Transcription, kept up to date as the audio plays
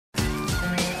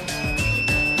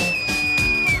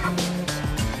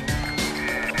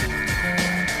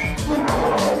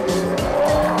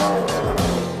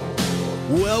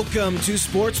Welcome to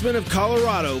Sportsman of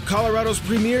Colorado, Colorado's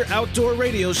premier outdoor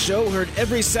radio show, heard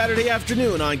every Saturday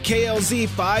afternoon on KLZ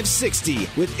 560,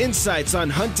 with insights on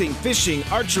hunting, fishing,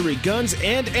 archery, guns,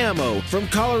 and ammo from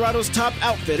Colorado's top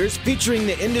outfitters, featuring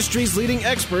the industry's leading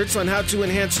experts on how to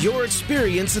enhance your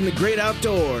experience in the great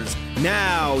outdoors.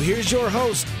 Now, here's your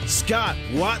host, Scott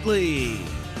Watley.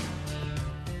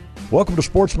 Welcome to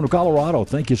Sportsman of Colorado.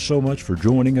 Thank you so much for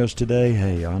joining us today.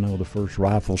 Hey, I know the first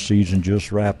rifle season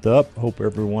just wrapped up. Hope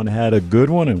everyone had a good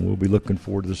one, and we'll be looking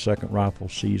forward to the second rifle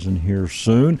season here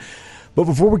soon. But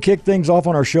before we kick things off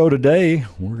on our show today,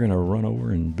 we're going to run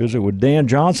over and visit with Dan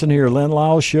Johnson here, Len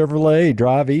Lyles Chevrolet,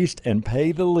 Drive East and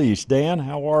Pay the Least. Dan,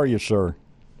 how are you, sir?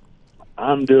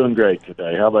 I'm doing great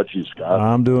today. How about you, Scott?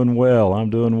 I'm doing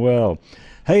well.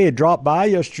 Hey, it dropped by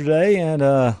yesterday,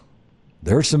 and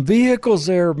there's some vehicles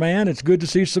there, man. It's good to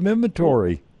see some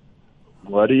inventory.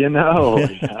 What do you know?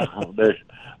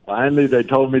 Finally, they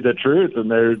told me the truth, and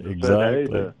they said, hey,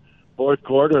 the fourth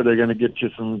quarter, they're going to get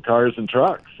you some cars and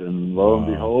trucks. And lo and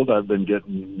behold, I've been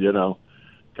getting, a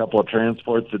couple of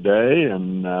transports a day,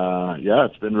 and,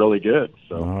 it's been really good.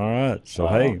 So, all right. So,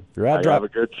 hey, if you're out driving, I have a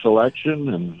good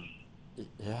selection. And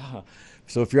yeah.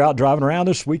 So if you're out driving around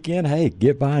this weekend, hey,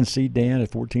 get by and see Dan at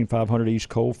 14500 East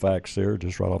Colfax there,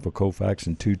 just right off of Colfax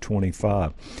and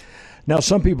 225. Now,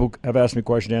 some people have asked me a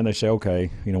question, Dan. They say,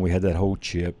 okay, we had that whole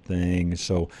chip thing.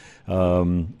 So I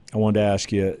wanted to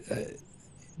ask you,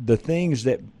 the things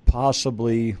that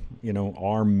possibly,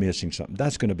 are missing something,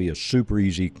 that's going to be a super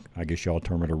easy, I guess y'all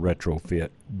term it a retrofit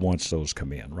once those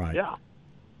come in, right?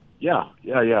 Yeah.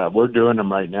 We're doing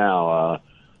them right now.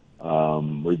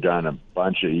 We've done a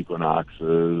bunch of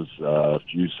Equinoxes, a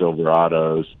few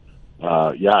Silverados.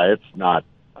 It's not,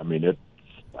 it's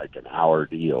like an hour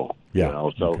deal,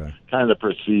 so kind of the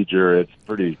procedure, it's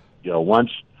pretty,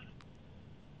 once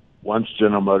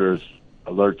General Motors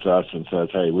alerts us and says,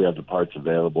 hey, we have the parts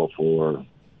available for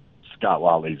Scott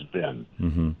Watley's VIN,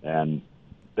 and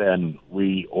then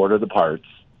we order the parts,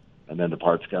 and then the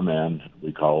parts come in,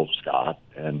 we call Scott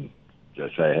and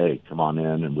just say, hey, come on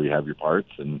in, and we have your parts,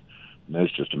 and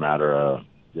it's just a matter of,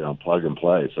 plug and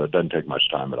play. So it doesn't take much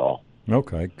time at all.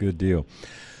 Okay, good deal.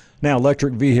 Now,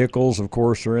 electric vehicles, of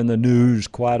course, are in the news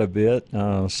quite a bit,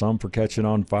 some for catching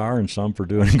on fire and some for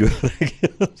doing good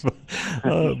things.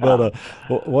 But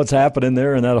what's happening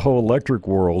there in that whole electric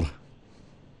world?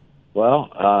 Well,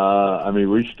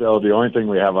 we still, the only thing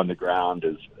we have on the ground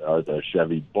are the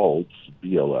Chevy Bolts,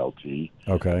 B-O-L-T.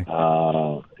 Okay.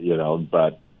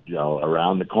 But,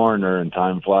 around the corner, and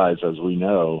time flies, as we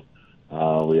know,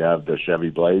 we have the Chevy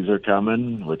Blazer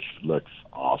coming, which looks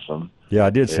awesome. Yeah, I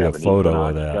did see a photo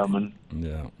of that. Coming.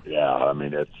 Yeah. Yeah,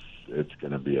 it's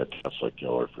going to be a Tesla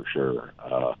killer for sure.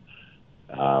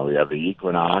 We have the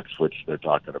Equinox, which they're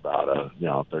talking about a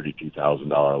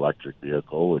 $32,000 electric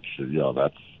vehicle, which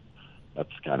that's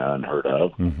kind of unheard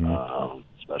of,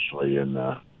 especially in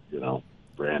the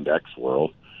Brand X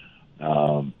world.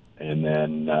 And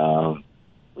then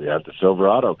we have the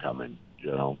Silverado coming,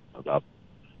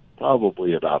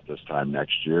 probably about this time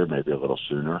next year, maybe a little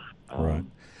sooner. Right.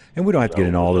 And we don't have to get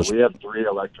in all this. We have 3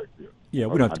 electric vehicles. Yeah,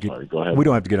 we don't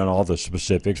have to get on all the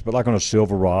specifics, but like on a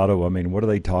Silverado, what are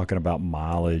they talking about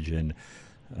mileage and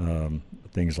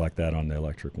things like that on the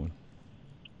electric one?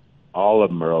 All of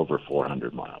them are over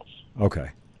 400 miles. Okay.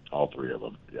 All 3 of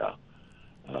them, yeah.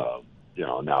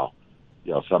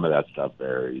 Now, some of that stuff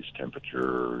varies,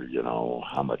 temperature,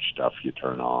 how much stuff you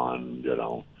turn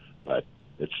on, but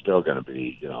it's still going to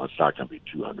be, it's not going to be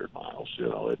 200 miles,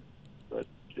 but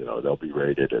they'll be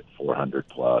rated at 400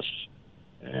 plus,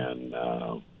 and,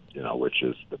 which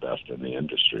is the best in the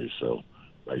industry. So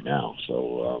right now,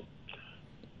 so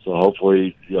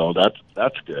hopefully,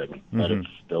 that's good, but it's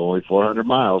still only 400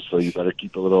 miles. So you better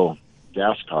keep a little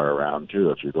gas car around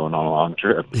too, if you're going on a long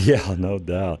trip. Yeah, no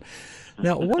doubt.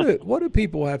 Now, what do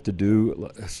people have to do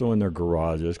in their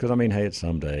garages? Because, hey, it's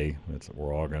someday.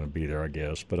 We're all going to be there, I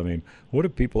guess. But, what do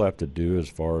people have to do as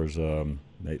far as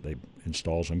they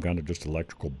install some kind of just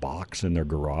electrical box in their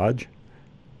garage?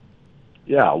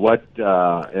 Yeah,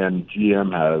 and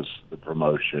GM has the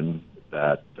promotion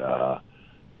that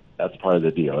that's part of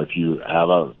the deal. If you have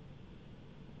a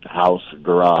house,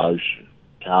 garage,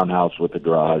 townhouse with a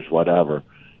garage, whatever,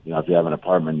 if you have an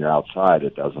apartment and you're outside,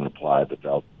 it doesn't apply, but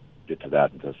they'll get to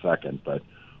that in a second. But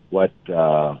what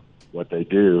they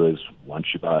do is once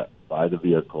you buy the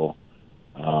vehicle,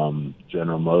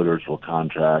 General Motors will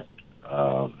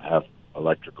have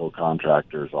electrical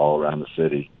contractors all around the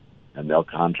city, and they'll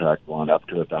contract one up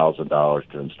to $1,000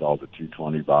 to install the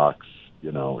 220 box,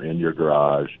 in your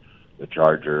garage, the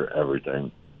charger,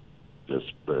 everything.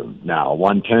 just boom. Now, a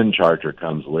 110 charger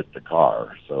comes with the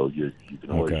car, so you can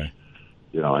always, Okay.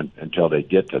 Until they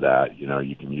get to that,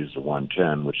 you can use the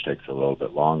 110, which takes a little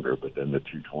bit longer, but then the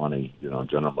 220,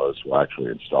 General Motors will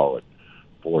actually install it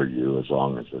for you as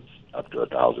long as it's up to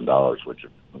 $1,000, which,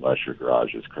 unless your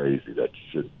garage is crazy, that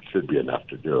should be enough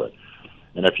to do it.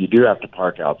 And if you do have to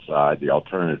park outside, the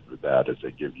alternative to that is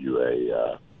they give you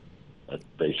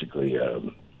basically a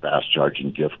fast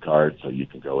charging gift card, so you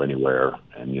can go anywhere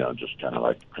and just kind of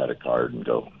like a credit card and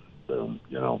go boom,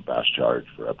 fast charge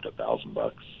for up to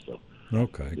 $1,000. So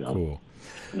Okay, cool.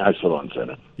 Nice little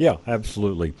incentive. Yeah,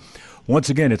 absolutely. Once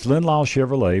again, it's Lynn Lyle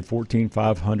Chevrolet,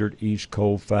 14500 East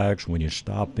Colfax. When you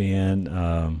stop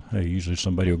in, usually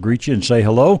somebody will greet you and say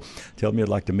hello. Tell them you'd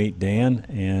like to meet Dan,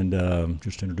 and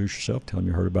just introduce yourself. Tell them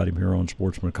you heard about him here on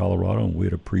Sportsman of Colorado, and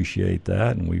we'd appreciate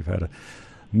that. And we've had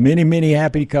many, many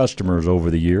happy customers over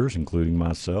the years, including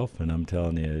myself. And I'm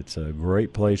telling you, it's a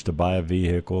great place to buy a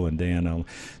vehicle. And Dan, I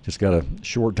just got a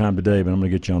short time today, but I'm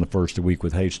going to get you on the first of the week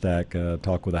with Haystack,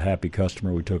 talk with a happy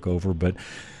customer we took over. But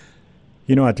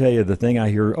I tell you, the thing I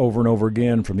hear over and over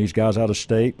again from these guys out of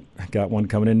state, I got one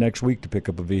coming in next week to pick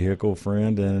up a vehicle,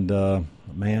 friend, and,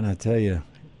 man, I tell you,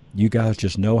 you guys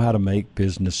just know how to make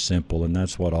business simple, and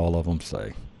that's what all of them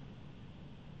say.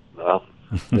 Well,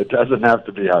 it doesn't have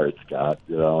to be hard, Scott.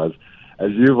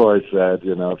 As you've always said,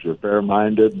 if you're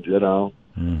fair-minded,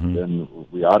 then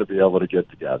we ought to be able to get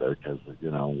together because,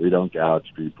 we don't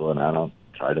gouge people, and I don't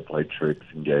try to play tricks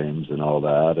and games and all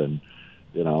that, and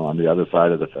on the other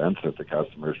side of the fence, if the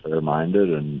customer's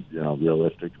fair-minded and,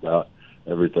 realistic about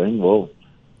everything, we'll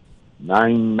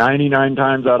 99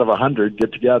 times out of 100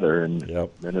 get together, and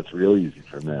then it's real easy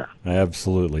from there.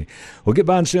 Absolutely. We'll get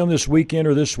by and see them this weekend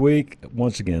or this week.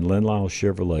 Once again, Lynn Lyle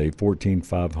Chevrolet,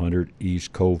 14500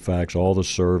 East Colfax, all the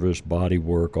service, body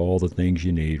work, all the things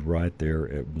you need right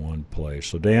there at one place.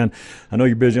 So, Dan, I know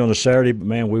you're busy on a Saturday, but,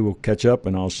 man, we will catch up,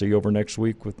 and I'll see you over next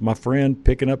week with my friend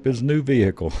picking up his new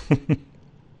vehicle.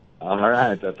 All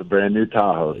right, that's a brand new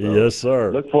Tahoe. So yes,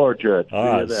 sir. Look forward to it. All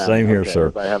right, same here, sir.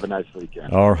 Everybody have a nice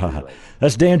weekend. All right.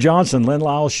 That's Dan Johnson, Lynn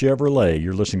Lyle Chevrolet.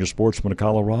 You're listening to Sportsman of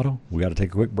Colorado. We got to take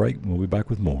a quick break, and we'll be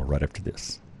back with more right after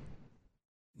this.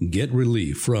 Get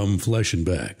relief from Flesh and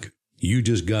Beck. You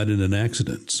just got in an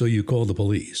accident, so you call the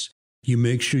police. You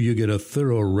make sure you get a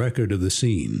thorough record of the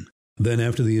scene. Then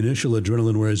after the initial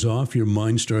adrenaline wears off, your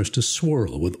mind starts to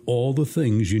swirl with all the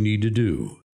things you need to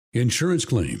do. Insurance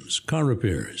claims, car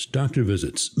repairs, doctor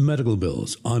visits, medical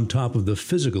bills, on top of the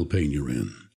physical pain you're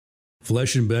in.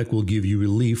 Flesh and Beck will give you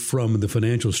relief from the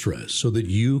financial stress so that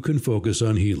you can focus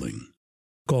on healing.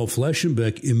 Call Flesh and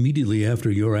Beck immediately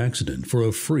after your accident for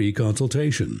a free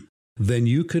consultation. Then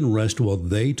you can rest while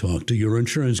they talk to your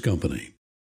insurance company.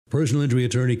 Personal injury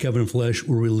attorney Kevin Flesh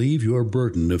will relieve your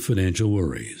burden of financial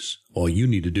worries. All you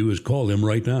need to do is call him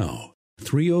right now.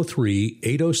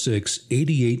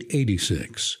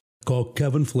 303-806-8886. Call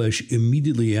Kevin Flesh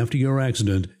immediately after your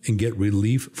accident and get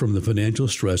relief from the financial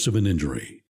stress of an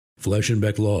injury. Flesh and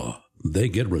Beck Law. They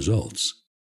get results.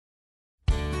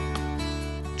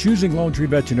 Choosing Lone Tree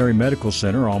Veterinary Medical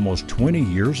Center almost 20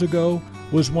 years ago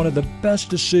was one of the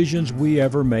best decisions we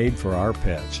ever made for our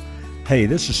pets. Hey,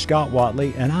 this is Scott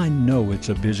Watley, and I know it's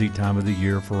a busy time of the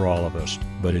year for all of us,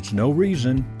 but it's no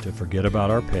reason to forget about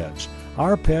our pets.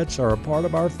 Our pets are a part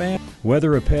of our family.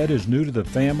 Whether a pet is new to the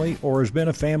family or has been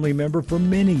a family member for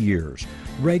many years,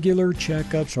 regular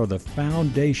checkups are the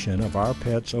foundation of our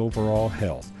pet's overall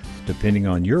health. Depending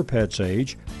on your pet's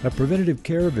age, a preventative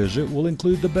care visit will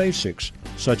include the basics,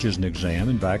 such as an exam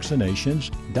and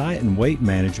vaccinations, diet and weight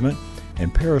management,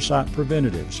 and parasite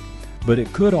preventatives. But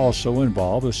it could also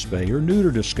involve a spay or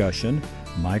neuter discussion,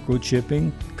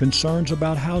 microchipping, concerns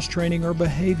about house training or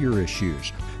behavior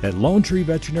issues. At Lone Tree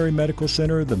Veterinary Medical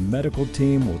Center, the medical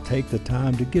team will take the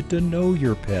time to get to know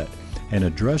your pet and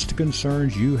address the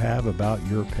concerns you have about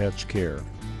your pet's care.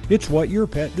 It's what your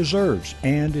pet deserves,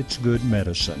 and it's good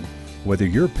medicine. Whether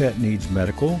your pet needs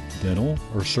medical, dental,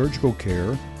 or surgical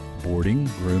care, boarding,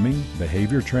 grooming,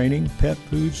 behavior training, pet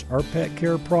foods, or pet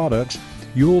care products,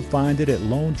 you'll find it at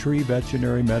Lone Tree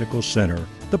Veterinary Medical Center,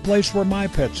 the place where my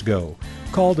pets go.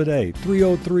 Call today,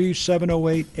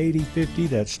 303-708-8050.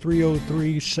 That's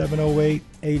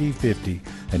 303-708-8050.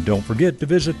 And don't forget to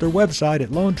visit their website at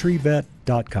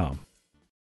LoneTreeVet.com.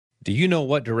 Do you know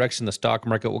what direction the stock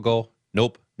market will go?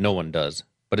 Nope, no one does.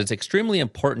 But it's extremely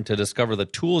important to discover the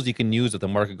tools you can use if the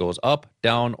market goes up,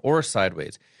 down, or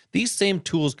sideways. These same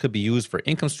tools could be used for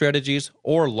income strategies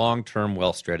or long-term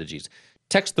wealth strategies.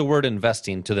 Text the word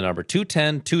investing to the number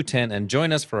 210-210 and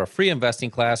join us for a free investing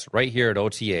class right here at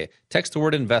OTA. Text the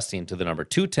word investing to the number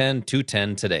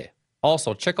 210-210 today.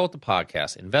 Also, check out the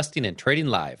podcast, Investing and Trading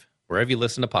Live, wherever you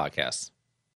listen to podcasts.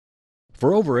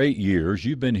 For over 8 years,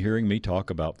 you've been hearing me talk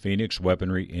about Phoenix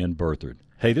Weaponry in Berthoud.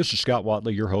 Hey, this is Scott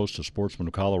Watley, your host of Sportsman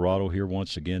of Colorado, here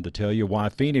once again to tell you why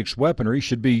Phoenix Weaponry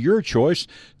should be your choice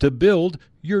to build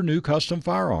your new custom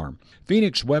firearm.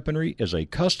 Phoenix Weaponry is a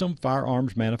custom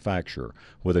firearms manufacturer.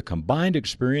 With a combined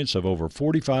experience of over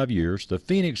 45 years, the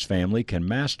Phoenix family can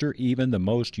master even the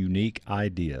most unique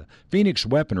idea. Phoenix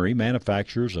Weaponry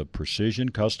manufactures of precision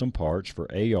custom parts for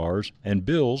ARs and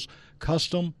builds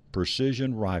custom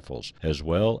precision rifles, as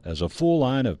well as a full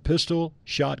line of pistol,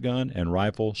 shotgun, and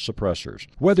rifle suppressors.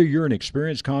 Whether you're an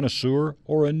experienced connoisseur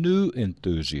or a new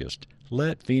enthusiast,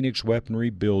 let Phoenix Weaponry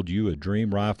build you a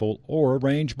dream rifle or a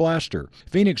range blaster.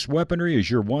 Phoenix Weaponry is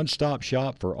your one-stop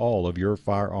shop for all of your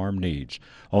firearm needs.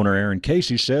 Owner Aaron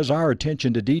Casey says our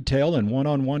attention to detail and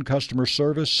one-on-one customer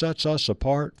service sets us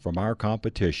apart from our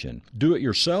competition. Do it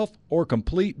yourself or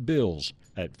complete builds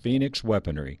at Phoenix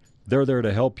Weaponry. They're there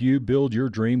to help you build your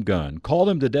dream gun. Call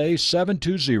them today,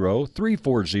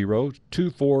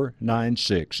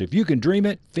 720-340-2496. If you can dream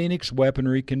it, Phoenix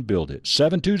Weaponry can build it.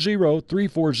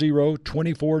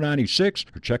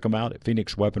 720-340-2496, or check them out at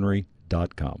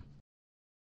phoenixweaponry.com.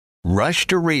 Rush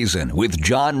to Reason with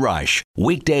John Rush.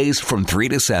 Weekdays from 3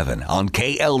 to 7 on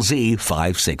KLZ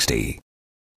 560.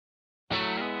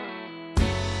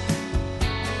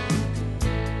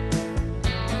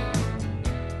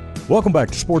 Welcome back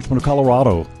to Sportsman of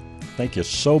Colorado. Thank you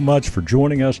so much for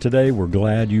joining us today. We're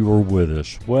glad you were with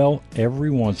us. Well,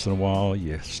 every once in a while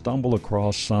you stumble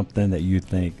across something that you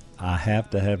think, I have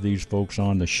to have these folks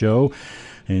on the show.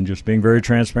 And just being very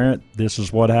transparent, this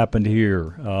is what happened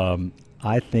here.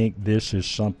 I think this is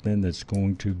something that's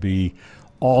going to be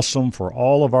awesome for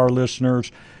all of our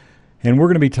listeners. And we're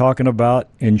going to be talking about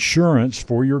insurance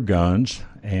for your guns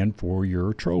and for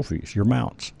your trophies, your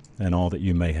mounts, and all that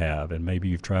you may have. And maybe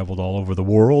you've traveled all over the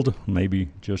world, maybe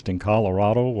just in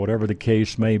Colorado, whatever the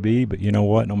case may be. But you know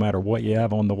what? No matter what you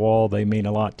have on the wall, they mean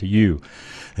a lot to you.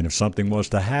 And if something was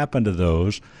to happen to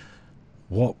those,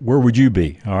 where would you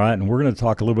be? All right, and we're going to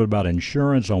talk a little bit about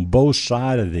insurance on both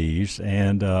sides of these.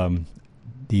 And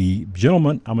the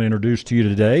gentleman I'm going to introduce to you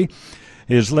today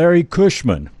is Larry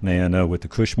Cushman, and with the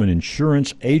Cushman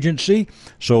Insurance Agency.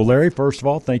 So, Larry, first of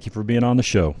all, thank you for being on the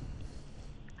show.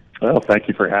 Well, thank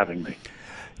you for having me.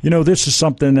 You know, this is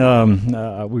something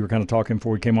we were kind of talking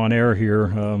before we came on air here.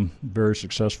 Very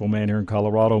successful man here in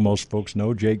Colorado. Most folks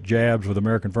know Jake Jabs with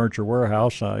American Furniture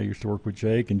Warehouse. I used to work with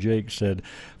Jake, and Jake said,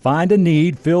 find a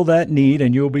need, fill that need,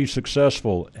 and you'll be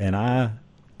successful. And I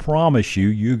promise you,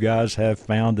 you guys have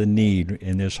found a need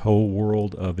in this whole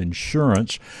world of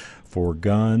insurance for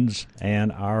guns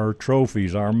and our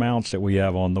trophies, our mounts that we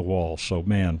have on the wall. So,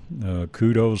 man,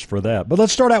 kudos for that. But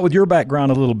let's start out with your background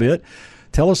a little bit.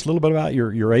 Tell us a little bit about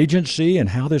your agency and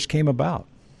how this came about.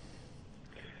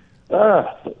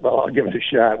 Well, I'll give it a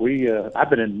shot. I've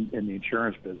been in the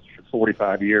insurance business for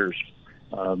 45 years.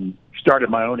 Started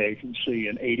my own agency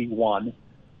in 81.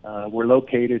 We're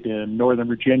located in Northern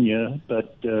Virginia,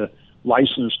 but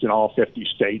licensed in all 50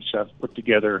 states. I've put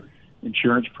together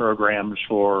insurance programs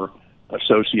for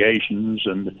associations,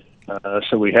 and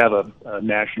so we have a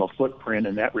national footprint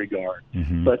in that regard.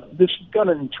 Mm-hmm. But this gun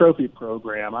and trophy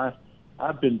program,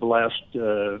 I've been blessed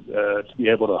to be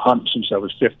able to hunt since I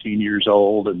was 15 years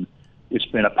old, and it's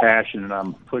been a passion, and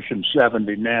I'm pushing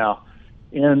 70 now.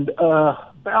 And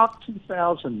about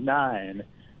 2009,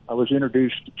 I was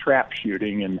introduced to trap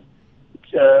shooting, and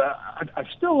I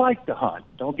still like to hunt.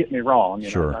 Don't get me wrong.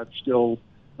 Sure. I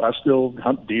still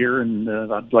hunt deer, and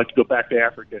I'd like to go back to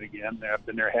Africa again. I've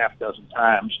been there half a dozen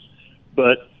times.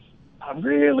 But I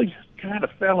really kind of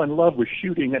fell in love with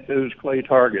shooting at those clay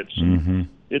targets. Mm-hmm.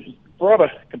 It brought a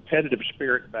competitive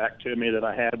spirit back to me that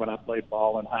I had when I played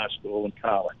ball in high school and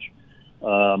college.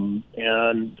 And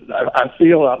I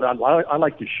feel I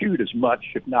like to shoot as much,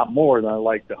 if not more, than I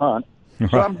like to hunt.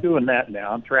 So I'm doing that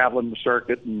now. I'm traveling the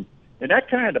circuit, and that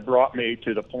kind of brought me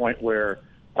to the point where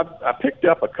I picked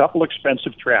up a couple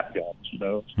expensive trap guns,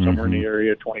 somewhere in the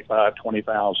area, 25,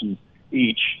 20,000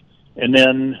 each. And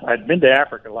then I'd been to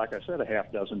Africa, like I said, a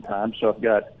half dozen times. So I've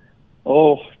got,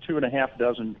 2.5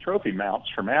 dozen trophy mounts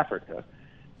from Africa.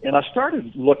 And I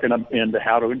started looking into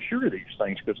how to insure these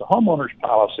things, because the homeowner's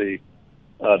policy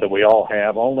that we all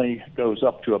have only goes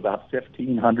up to about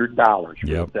 $1,500 for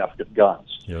the theft of guns.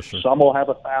 Yes, sir. Some will have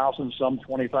 $1,000, some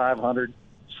 $2,500,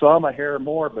 some a hair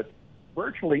more, but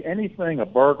virtually anything a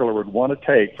burglar would want to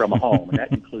take from a home, and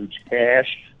that includes cash,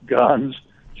 guns,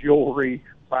 jewelry,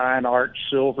 fine art,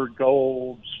 silver,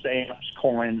 gold, stamps,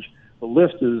 coins. The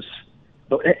list is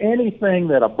anything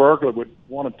that a burglar would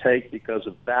want to take because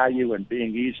of value and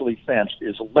being easily fenced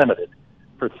is limited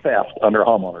for theft under a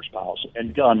homeowner's policy,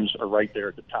 and guns are right there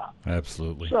at the top.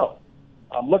 Absolutely. So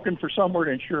I'm looking for somewhere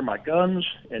to insure my guns,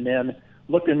 and then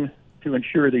looking to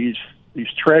insure these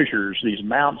treasures, these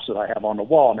mounts that I have on the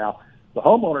wall. Now, the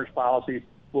homeowner's policy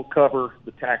will cover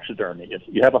the taxidermy. If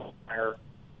you have a fire,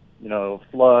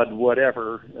 flood,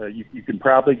 whatever, you can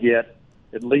probably get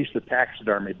at least the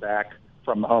taxidermy back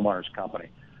from the homeowner's company.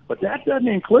 But that doesn't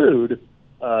include,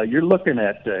 you're looking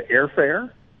at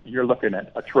airfare, you're looking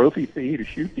at a trophy fee to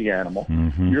shoot the animal,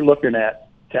 you're looking at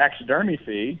taxidermy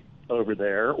fee over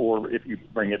there, or if you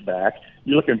bring it back,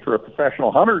 you're looking for a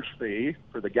professional hunter's fee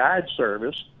for the guide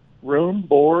service, room,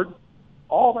 board,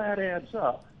 all that adds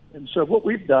up. And so what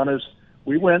we've done is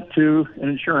we went to an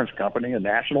insurance company, a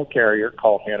national carrier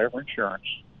called Hanover Insurance,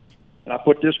 and I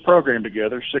put this program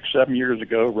together 6-7 years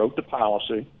ago, wrote the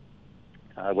policy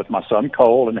with my son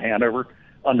Cole and Hanover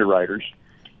underwriters,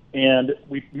 and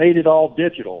we've made it all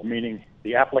digital, meaning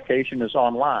the application is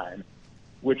online,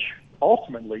 which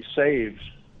ultimately saves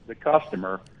the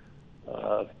customer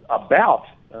about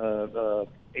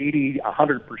 80,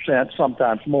 100%,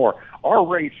 sometimes more. Our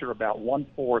rates are about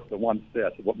 1/4 to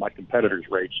 1/5 of what my competitors'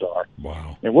 rates are.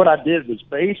 Wow. And what I did was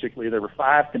basically there were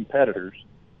 5 competitors.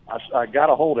 I got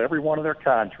a hold of every one of their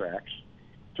contracts,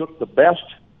 took the best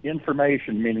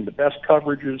information, meaning the best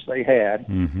coverages they had,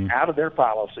 out of their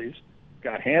policies,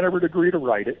 got Hanover to agree to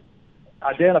write it,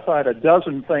 identified a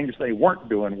dozen things they weren't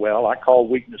doing well, I call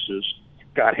weaknesses,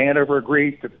 got Hanover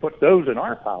agreed to put those in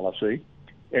our policy,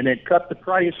 and then cut the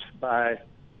price by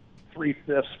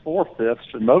 3/5, 4/5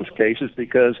 in most cases,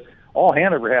 because all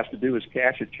Hanover has to do is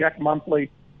cash a check monthly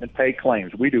and pay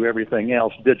claims. We do everything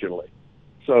else digitally.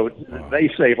 So they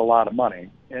save a lot of money,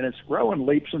 and it's growing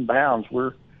leaps and bounds.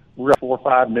 We're at 4 or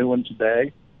 5 new ones a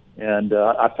day, and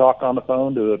I talk on the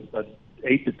phone to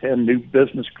 8 to 10 new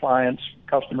business clients,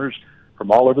 customers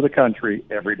from all over the country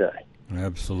every day.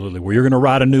 Absolutely. Well, you're going to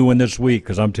write a new one this week,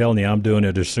 because I'm telling you, I'm doing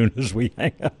it as soon as we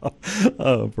hang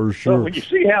out, for sure. So when you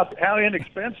see how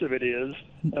inexpensive it is,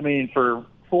 I mean, for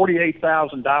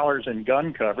 $48,000 in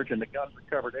gun coverage, and the guns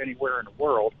are covered anywhere in the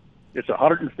world, it's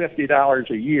 $150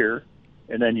 a year,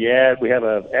 and then we have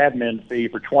an admin fee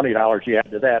for $20 you add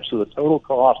to that, so the total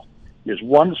cost is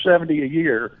 $170 a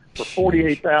year for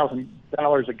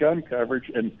 $48,000 of gun coverage,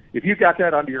 and if you got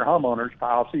that under your homeowner's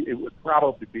policy, it would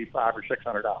probably be $500 or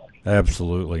 $600.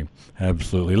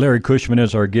 Absolutely. Larry Cushman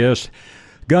is our guest.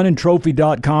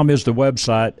 Gunandtrophy.com is the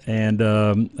website, and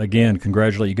again,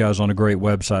 congratulate you guys on a great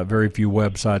website. Very few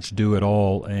websites do it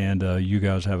all, and you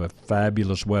guys have a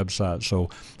fabulous website. So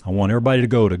I want everybody to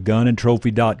go to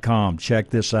gunandtrophy.com. Check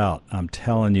this out. I'm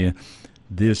telling you,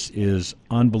 this is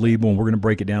unbelievable, and we're going to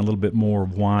break it down a little bit more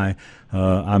of why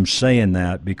I'm saying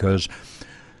that, because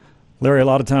Larry, a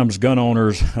lot of times gun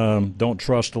owners don't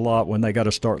trust a lot when they got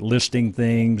to start listing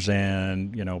things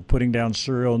and, putting down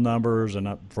serial numbers.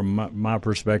 And from my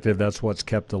perspective, that's what's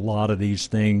kept a lot of these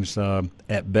things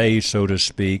at bay, so to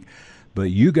speak. But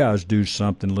you guys do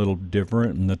something a little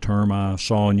different, and the term I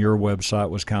saw on your website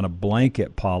was kind of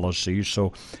blanket policies.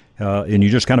 So, and you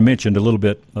just kind of mentioned a little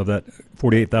bit of that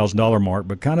 $48,000 mark,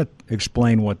 but kind of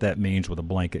explain what that means with a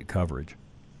blanket coverage.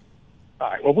 All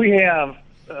right. Well, we have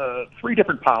 3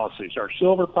 different policies: our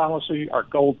silver policy, our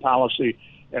gold policy,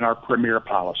 and our premier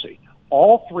policy.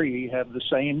 All 3 have the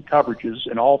same coverages,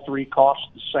 and all 3 cost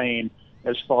the same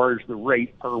as far as the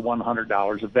rate per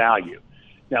 $100 of value.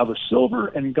 Now, the silver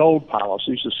and gold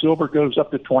policies, the silver goes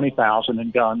up to $20,000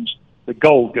 in guns. The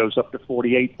gold goes up to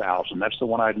 $48,000. That's the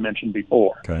one I'd mentioned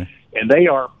before. Okay. And they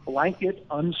are blanket,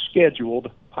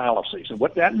 unscheduled policies. And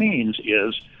what that means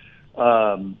is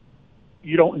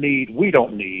we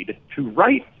don't need to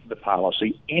write the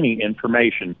policy any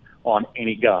information on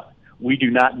any gun. We do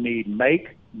not need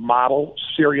make, model,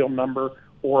 serial number,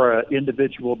 or an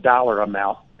individual dollar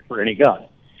amount for any gun.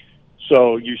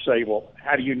 So you say, well,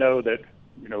 how do you know that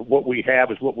what we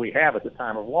have is what we have at the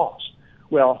time of loss?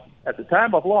 Well, at the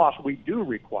time of loss, we do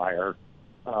require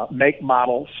make,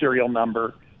 model, serial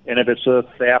number, and if it's a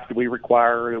theft, we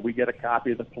get a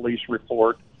copy of the police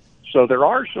report. So there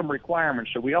are some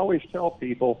requirements. So we always tell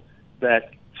people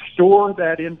that store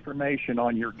that information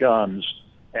on your guns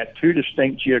at 2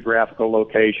 distinct geographical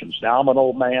locations. Now, I'm an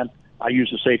old man. I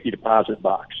use a safety deposit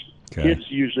box. Okay.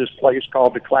 Kids use this place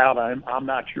called the Cloud. I'm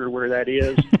not sure where that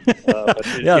is. But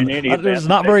it's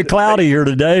not very cloudy here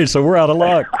today, so we're out of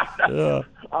luck. Yeah.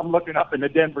 I'm looking up in the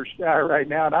Denver sky right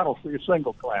now, and I don't see a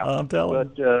single cloud. I'm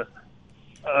telling you.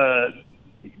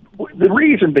 The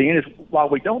reason being is while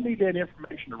we don't need that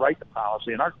information to write the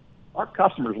policy, and our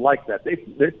customers like that,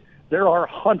 there are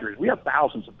hundreds. We have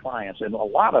thousands of clients, and a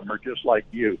lot of them are just like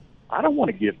you. I don't want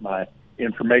to give my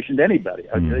information to anybody.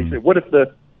 Mm-hmm. They say, what if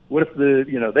What if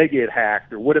they get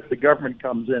hacked, or what if the government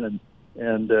comes in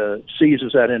and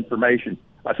seizes that information?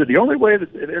 I said the only way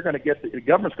that they're going to get the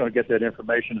government's going to get that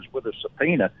information is with a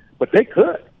subpoena, but they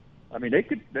could. I mean, they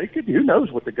could. Who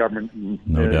knows what the government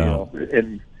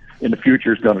in the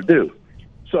future is going to do?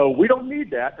 So we don't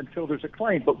need that until there's a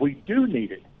claim, but we do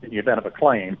need it in the event of a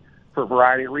claim for a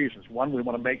variety of reasons. One, we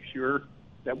want to make sure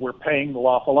that we're paying the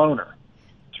lawful owner.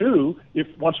 Two, if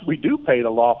once we do pay the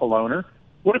lawful owner,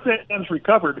 what if that gun's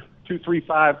recovered 2, 3,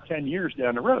 5, 10 years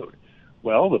down the road?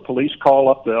 Well, the police call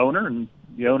up the owner, and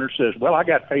the owner says, well, I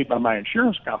got paid by my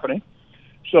insurance company.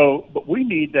 So, but we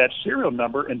need that serial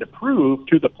number and to prove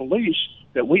to the police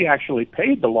that we actually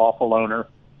paid the lawful owner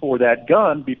for that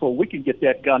gun before we can get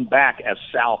that gun back as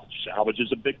salvage. Salvage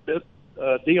is a big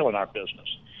deal in our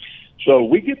business. So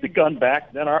we get the gun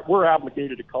back, then we're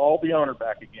obligated to call the owner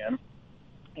back again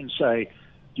and say,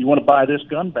 do you want to buy this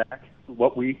gun back for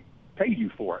what we paid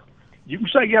you for it? You can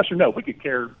say yes or no. We could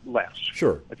care less.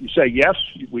 Sure. If you say yes,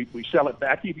 we sell it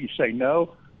back to you. If you say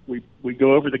no, we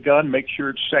go over the gun, make sure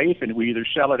it's safe, and we either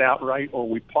sell it outright or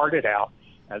we part it out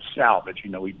as salvage.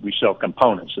 We sell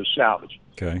components as salvage.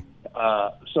 Okay.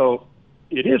 So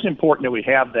it is important that we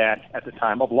have that at the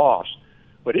time of loss,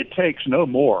 but it takes no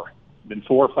more than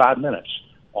 4 or 5 minutes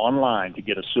online to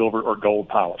get a silver or gold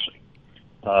policy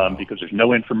because there's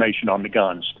no information on the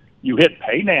guns. You hit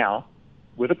pay now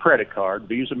with a credit card,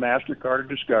 Visa, MasterCard, or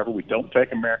Discover. We don't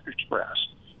take American Express.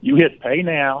 You hit pay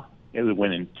now, and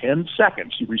within 10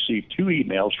 seconds, you receive 2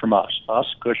 emails from us,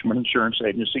 Cushman Insurance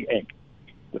Agency, Inc.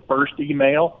 The first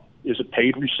email is a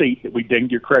paid receipt that we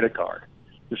dinged your credit card.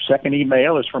 The second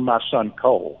email is from my son,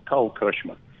 Cole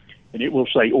Cushman, and it will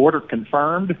say order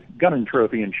confirmed, gun and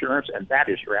trophy insurance, and that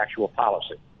is your actual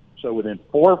policy. So within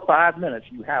 4 or 5 minutes,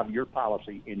 you have your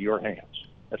policy in your hands.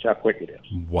 That's how quick it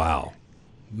is. Wow.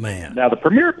 Man. Now, the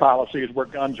premier policy is where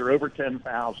guns are over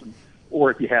 $10,000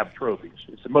 or if you have trophies.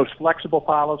 It's the most flexible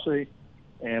policy,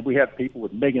 and we have people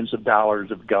with millions of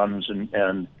dollars of guns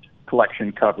and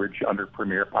collection coverage under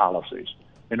premier policies.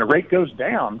 And the rate goes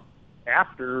down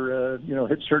after,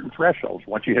 hit certain thresholds.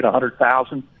 Once you hit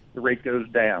 100,000, the rate goes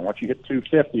down. Once you hit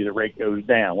 250, the rate goes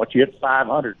down. Once you hit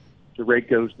 500, the rate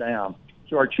goes down.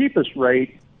 So our cheapest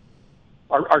rate,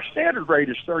 our standard rate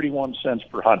is 31 cents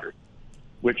per 100,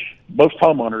 which most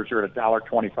homeowners are at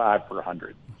 $1.25 per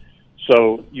 100.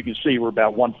 So you can see we're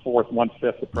about 1/4,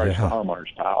 1/5 the price of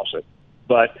homeowners policy.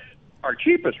 But our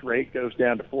cheapest rate goes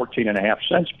down to 14.5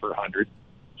 cents per 100.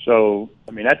 So,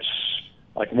 that's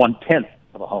like 1/10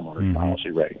 of a homeowner's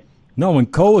policy rate. No, when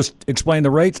Cole explained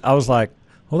the rates, I was like,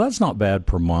 well, that's not bad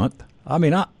per month.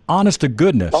 Honest to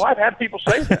goodness. Oh, I've had people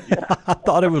say that, yeah. I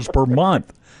thought it was per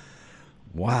month.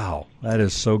 Wow, that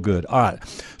is so good. All right,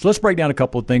 so let's break down a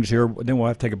couple of things here. Then we'll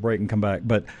have to take a break and come back.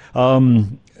 But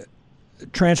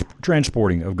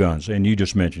transporting of guns, and you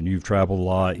just mentioned you've traveled a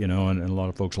lot, and a lot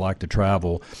of folks like to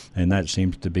travel, and that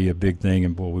seems to be a big thing.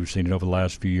 And we've seen it over the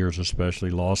last few years,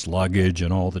 especially lost luggage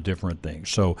and all the different things.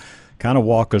 So kind of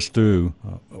walk us through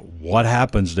what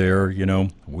happens there.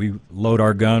 We load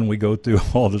our gun, we go through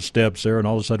all the steps there, and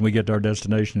all of a sudden we get to our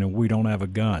destination and we don't have a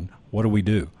gun. What do we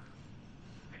do?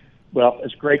 Well,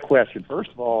 it's a great question.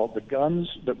 First of all, the guns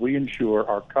that we insure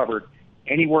are covered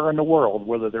anywhere in the world,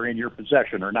 whether they're in your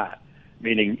possession or not.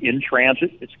 Meaning in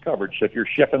transit, it's covered. So if you're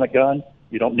shipping a gun,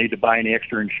 you don't need to buy any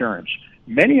extra insurance.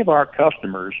 Many of our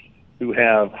customers who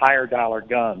have higher dollar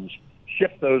guns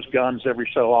ship those guns every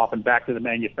so often back to the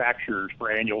manufacturers for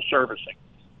annual servicing.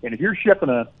 And if you're shipping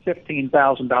a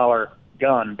 $15,000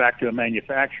 gun back to a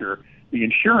manufacturer, the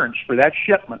insurance for that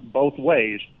shipment both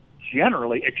ways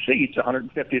generally exceeds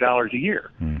 $150 a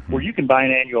year, where you can buy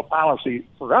an annual policy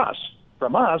from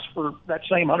us for that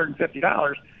same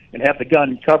 $150 and have the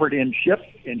gun covered in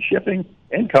shipping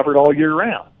and covered all year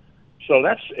round. So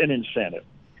that's an incentive.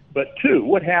 But two,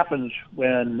 what happens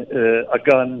when a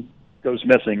gun goes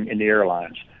missing in the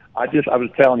airlines? I was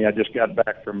telling you, I just got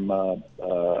back from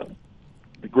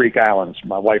the Greek islands.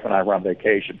 My wife and I were on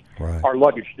vacation. Right. Our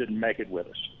luggage didn't make it with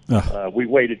us. We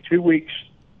waited 2 weeks,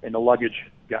 and the luggage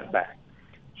got back.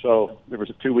 So there was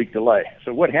a 2-week delay.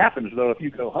 So what happens, though, if you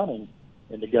go hunting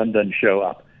and the gun doesn't show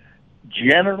up?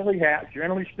 Generally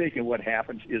speaking, what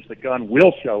happens is the gun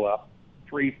will show up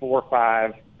 3, 4,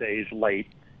 5 days late,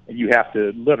 and you have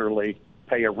to literally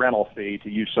pay a rental fee to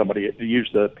use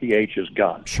the PH's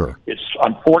gun. Sure. It's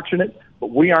unfortunate,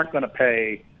 but we aren't going to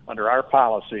pay under our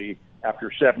policy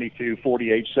after 72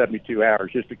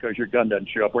 hours just because your gun doesn't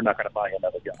show up. We're not going to buy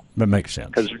another gun. That makes sense.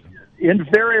 Because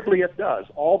invariably it does,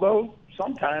 although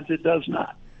sometimes it does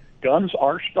not. Guns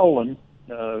are stolen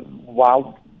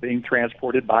while being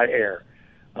transported by air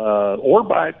or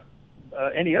by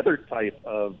any other type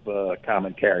of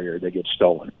common carrier that gets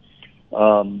stolen.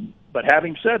 But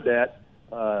having said that,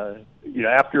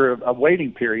 after a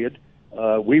waiting period,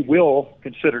 we will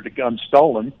consider the gun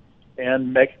stolen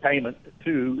and make payment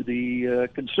to the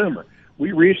consumer.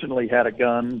 We recently had a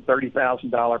gun,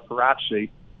 $30,000 Perazzi,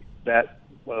 that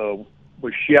was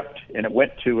shipped, and it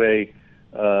went to a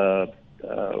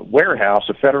warehouse,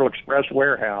 a Federal Express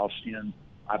warehouse in,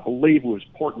 I believe it was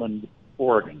Portland,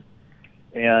 Oregon.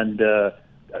 And, the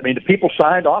people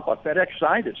signed off. FedEx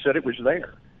signed it, said it was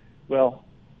there. Well,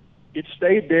 it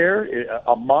stayed there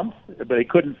a month, but they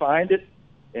couldn't find it.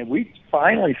 And we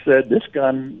finally said this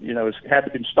gun,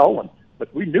 had been stolen.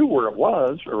 But we knew where it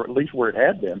was, or at least where it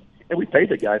had been, and we paid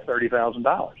the guy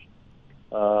 $30,000.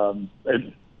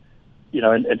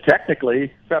 And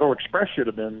technically, Federal Express should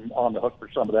have been on the hook for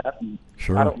some of that. And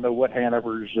sure. I don't know what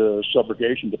Hanover's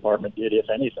subrogation department did, if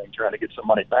anything, trying to get some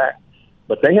money back.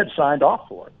 But they had signed off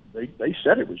for it. They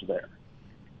said it was there.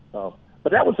 But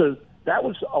that was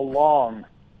a long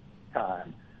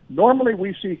time. Normally,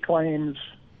 we see claims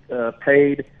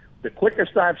paid. The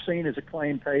quickest I've seen is a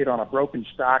claim paid on a broken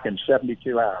stock in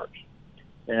 72 hours.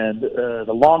 And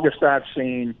the longest I've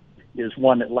seen is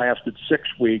one that lasted 6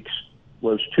 weeks,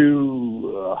 was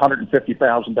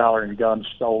 $150,000 in guns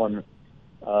stolen,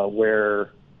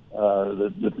 where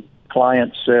the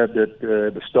client said that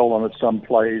it was stolen at some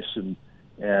place, and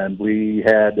we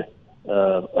had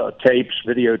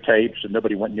videotapes, and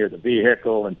nobody went near the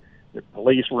vehicle, and the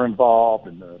police were involved,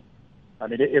 and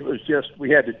it was just,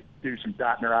 we had to do some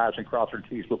dotting our I's and cross our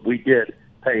T's, but we did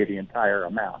pay the entire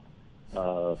amount.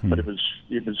 But it was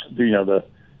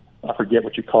I forget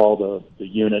what you call the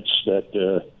units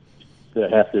that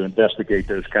have to investigate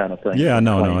those kind of things. Yeah,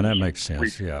 no, that makes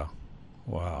sense. Yeah.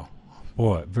 Wow.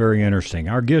 Boy, very interesting.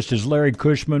 Our guest is Larry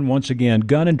Cushman. Once again,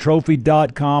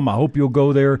 gunandtrophy.com. I hope you'll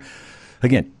go there.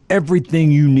 Again,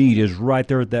 everything you need is right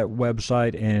there at that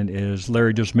website. And as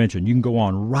Larry just mentioned, you can go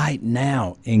on right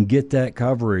now and get that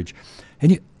coverage.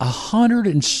 And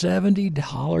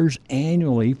 $170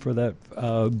 annually for that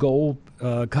gold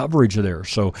coverage there.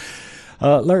 So,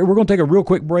 Larry, we're going to take a real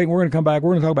quick break. We're going to come back.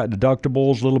 We're going to talk about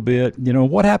deductibles a little bit.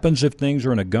 What happens if things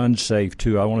are in a gun safe,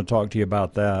 too? I want to talk to you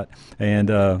about that. And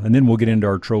then we'll get into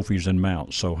our trophies and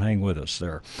mounts. So hang with us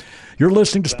there. You're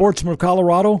listening to Sportsman of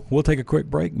Colorado. We'll take a quick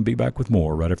break and be back with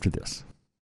more right after this.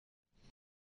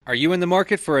 Are you in the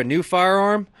market for a new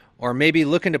firearm, or maybe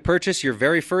looking to purchase your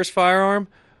very first firearm?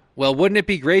 Well, wouldn't it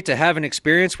be great to have an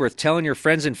experience worth telling your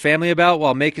friends and family about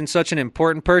while making such an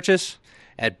important purchase?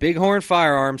 At Bighorn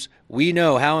Firearms, we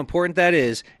know how important that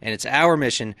is, and it's our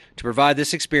mission to provide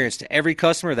this experience to every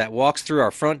customer that walks through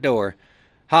our front door.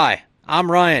 Hi, I'm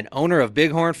Ryan, owner of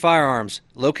Bighorn Firearms,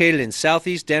 located in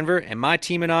Southeast Denver, and my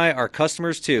team and I are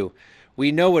customers too.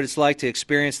 We know what it's like to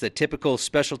experience the typical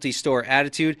specialty store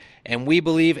attitude, and we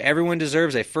believe everyone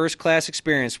deserves a first-class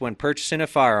experience when purchasing a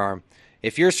firearm.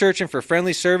 If you're searching for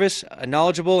friendly service, a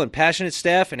knowledgeable and passionate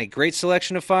staff, and a great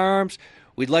selection of firearms,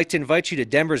 we'd like to invite you to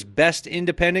Denver's best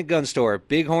independent gun store,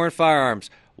 Bighorn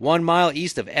Firearms, 1 mile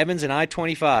east of Evans and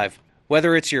I-25.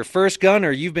 Whether it's your first gun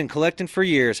or you've been collecting for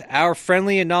years, our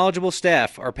friendly and knowledgeable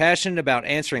staff are passionate about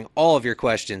answering all of your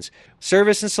questions.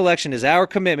 Service and selection is our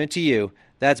commitment to you.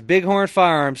 That's Bighorn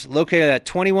Firearms, located at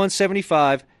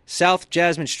 2175 South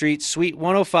Jasmine Street, Suite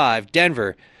 105,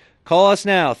 Denver. Call us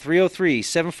now,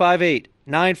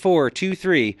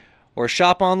 303-758-9423, or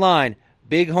shop online,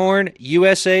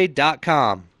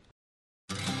 bighornusa.com.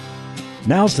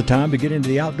 Now's the time to get into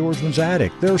the Outdoorsman's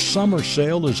Attic. Their summer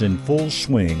sale is in full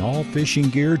swing. All fishing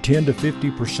gear 10 to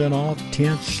 50% off.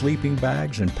 Tents, sleeping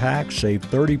bags, and packs save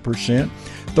 30%.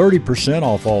 30%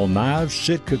 off all knives.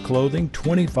 Sitka clothing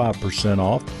 25%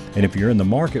 off. And if you're in the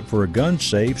market for a gun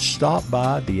safe, stop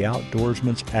by the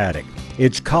Outdoorsman's Attic.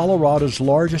 It's Colorado's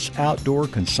largest outdoor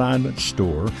consignment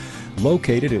store,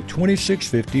 located at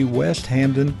 2650 West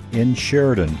Hampden in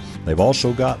Sheridan. They've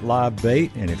also got live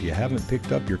bait, and if you haven't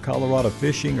picked up your Colorado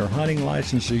fishing or hunting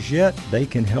licenses yet, they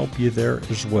can help you there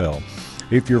as well.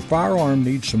 If your firearm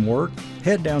needs some work,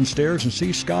 head downstairs and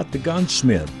see Scott the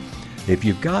gunsmith. If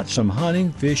you've got some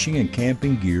hunting, fishing, and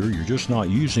camping gear you're just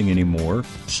not using anymore,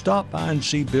 stop by and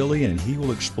see Billy, and he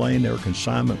will explain their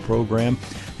consignment program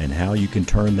and how you can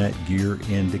turn that gear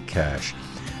into cash.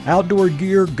 Outdoor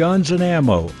gear, guns, and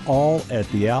ammo, all at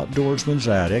the Outdoorsman's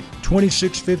Attic,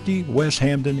 2650 West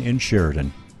Hampden in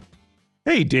Sheridan.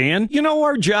 Hey, Dan, you know,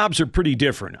 our jobs are pretty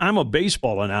different. I'm a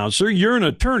baseball announcer. You're an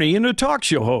attorney and a talk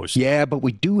show host. Yeah, but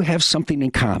we do have something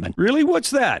in common. Really? What's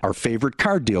that? Our favorite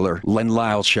car dealer, Len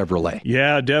Lyle Chevrolet.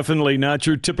 Yeah, definitely not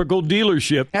your typical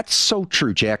dealership. That's so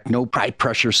true, Jack. No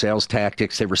high-pressure sales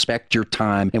tactics. They respect your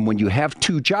time. And when you have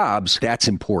two jobs, that's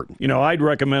important. You know, I'd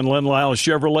recommend Len Lyle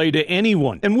Chevrolet to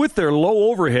anyone. And with their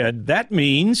low overhead, that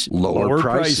means lower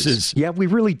prices. Yeah, we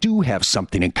really do have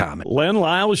something in common. Len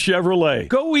Lyle Chevrolet.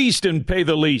 Go east and pay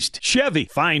the least. Chevy,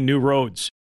 find new roads.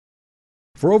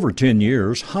 For over 10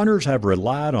 years, hunters have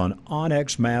relied on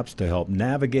onX Maps to help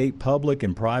navigate public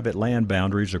and private land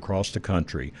boundaries across the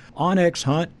country. onX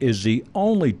Hunt is the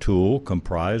only tool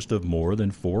comprised of more than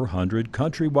 400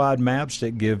 countrywide maps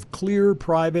that give clear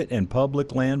private and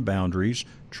public land boundaries,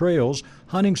 trails,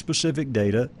 hunting-specific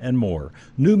data, and more.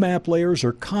 New map layers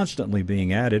are constantly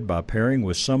being added by pairing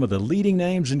with some of the leading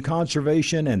names in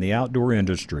conservation and the outdoor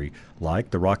industry, like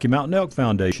the Rocky Mountain Elk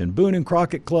Foundation, Boone and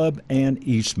Crockett Club, and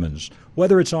Eastman's.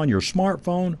 Whether it's on your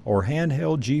smartphone or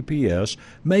handheld GPS,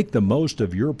 make the most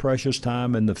of your precious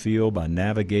time in the field by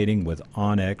navigating with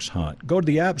onX Hunt. Go to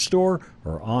the App Store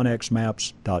or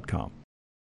onxmaps.com.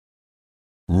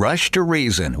 Rush to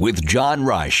Reason with John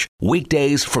Rush.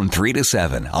 Weekdays from 3 to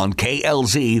 7 on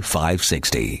KLZ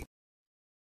 560.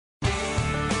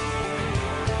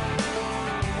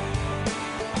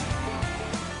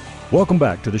 Welcome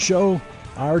back to the show.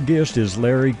 Our guest is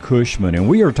Larry Cushman, and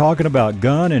we are talking about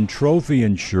gun and trophy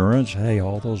insurance. Hey,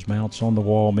 all those mounts on the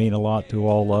wall mean a lot to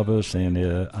all of us, and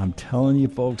I'm telling you,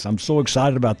 folks, I'm so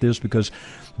excited about this because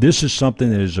this is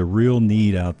something that is a real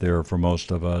need out there for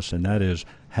most of us, and that is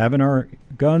having our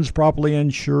guns properly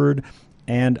insured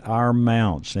and our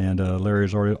mounts. And Larry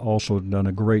has already also done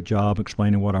a great job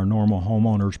explaining what our normal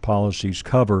homeowners policies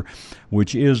cover,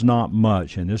 which is not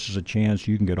much. And this is a chance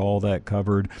you can get all that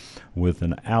covered with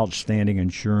an outstanding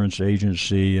insurance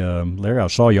agency. Larry, I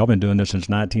saw y'all been doing this since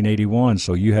 1981,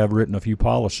 so you have written a few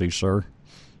policies, sir.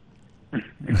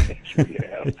 Yes, we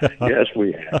have. Yes,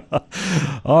 we have.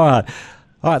 All right.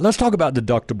 All right, let's talk about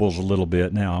deductibles a little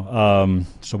bit now.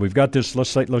 So we've got this.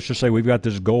 Let's just say we've got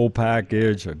this gold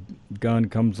package. A gun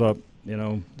comes up, you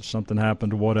know, something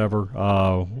happened or whatever.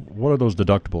 What do those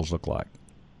deductibles look like?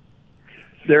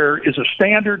 There is a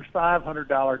standard $500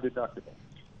 deductible,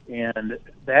 and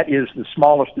that is the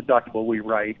smallest deductible we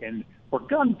write. And for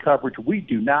gun coverage, we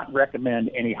do not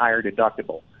recommend any higher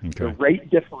deductible. Okay. The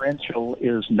rate differential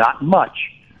is not much,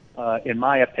 in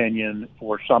my opinion,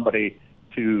 for somebody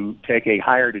to take a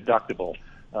higher deductible,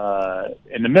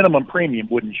 and the minimum premium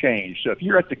wouldn't change. So if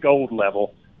you're at the gold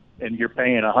level and you're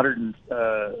paying $150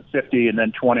 and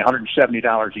then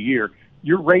 $170 a year,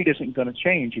 your rate isn't going to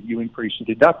change if you increase the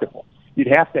deductible. You'd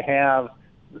have to have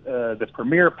the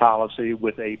Premier policy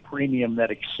with a premium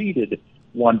that exceeded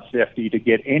 $150 to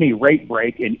get any rate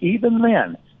break, and even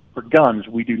then, for guns,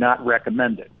 we do not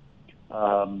recommend it.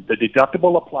 The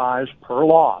deductible applies per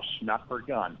loss, not per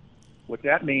gun. What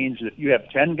that means is if you have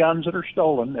 10 guns that are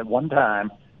stolen at one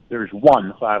time, there's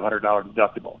one $500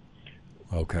 deductible.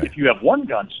 Okay. If you have one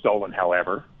gun stolen,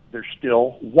 however, there's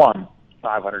still one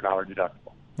 $500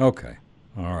 deductible. Okay.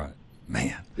 All right.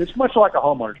 Man. It's much like a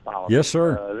homeowner's policy. Yes,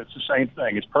 sir. It's the same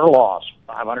thing. It's per loss,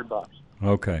 $500.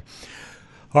 Okay.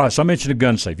 All right, so I mentioned a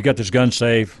gun safe. You got this gun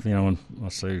safe, you know, and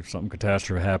let's say something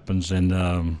catastrophe happens and,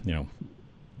 you know,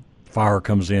 fire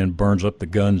comes in, burns up the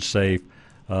gun safe.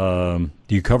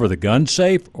 Do you cover the gun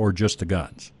safe or just the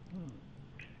guns?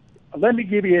 Let me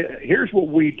give you, here's what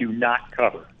we do not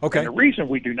cover. Okay. And the reason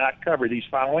we do not cover these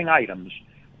following items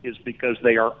is because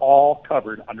they are all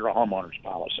covered under a homeowner's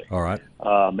policy. All right.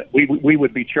 We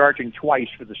would be charging twice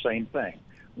for the same thing.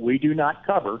 We do not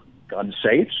cover gun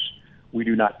safes. We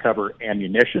do not cover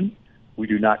ammunition. We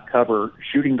do not cover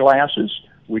shooting glasses.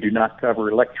 We do not cover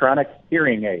electronic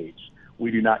hearing aids.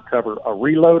 We do not cover a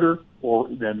reloader, or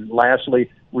then lastly,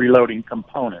 reloading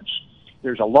components.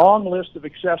 There's a long list of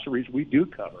accessories we do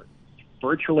cover.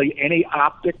 Virtually any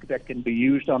optic that can be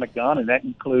used on a gun, and that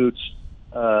includes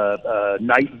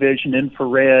night vision,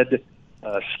 infrared,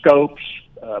 scopes,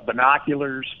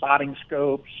 binoculars, spotting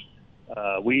scopes.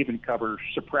 We even cover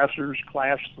suppressors,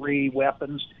 Class 3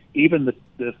 weapons, even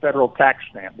the federal tax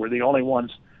stamp. We're the only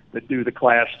ones that do the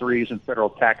Class 3s and federal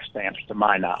tax stamps, to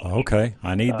my knowledge. Okay,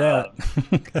 I need that.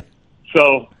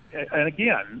 So, and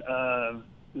again,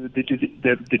 the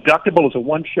deductible is a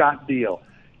one-shot deal.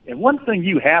 And one thing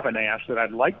you haven't asked that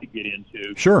I'd like to get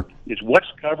into Sure. is what's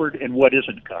covered and what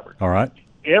isn't covered. All right.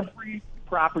 Every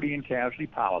property and casualty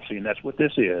policy, and that's what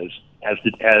this is,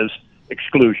 has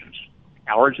exclusions.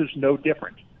 Ours is no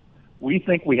different. We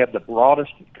think we have the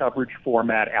broadest coverage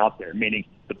format out there, meaning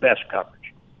the best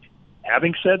coverage.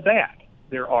 Having said that,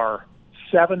 there are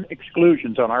 7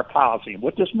 exclusions on our policy. And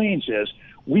what this means is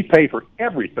we pay for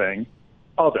everything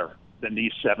other than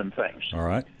these 7 things. All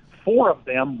right. 4 of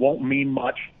them won't mean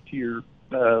much to your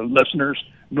listeners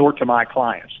nor to my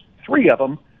clients. 3 of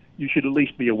them you should at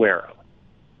least be aware of.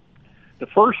 The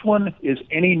first one is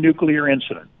any nuclear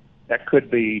incident. That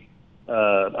could be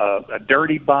a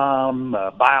dirty bomb,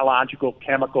 biological,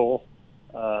 chemical,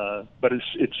 but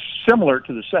it's similar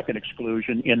to the second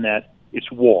exclusion in that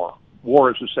it's war.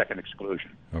 War is the second exclusion.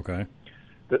 Okay.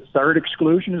 The third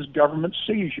exclusion is government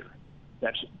seizure.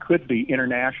 That could be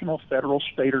international, federal,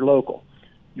 state, or local.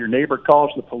 Your neighbor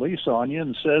calls the police on you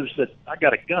and says that I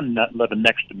got a gun nut living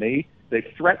next to me.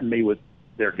 They've threatened me with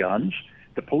their guns.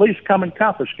 The police come and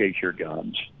confiscate your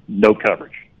guns. No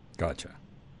coverage. Gotcha.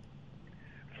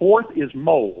 Fourth is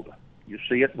mold. You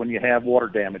see it when you have water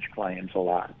damage claims a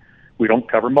lot. We don't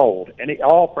cover mold.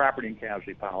 All property and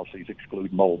casualty policies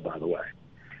exclude mold, by the way.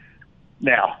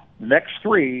 Now, the next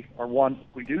 3 are ones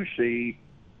we do see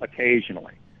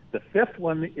occasionally. The 5th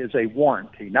one is a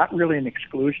warranty, not really an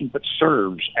exclusion, but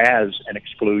serves as an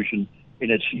exclusion in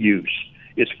its use.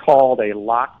 It's called a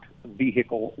locked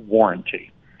vehicle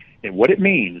warranty. And what it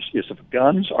means is if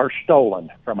guns are stolen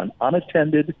from an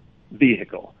unattended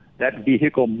vehicle, that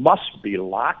vehicle must be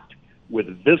locked with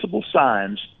visible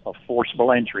signs of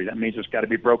forcible entry. That means it's got to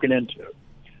be broken into.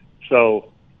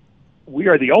 So we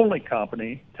are the only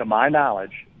company, to my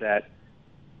knowledge, that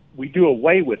we do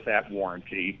away with that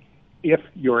warranty if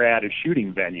you're at a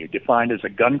shooting venue, defined as a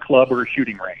gun club or a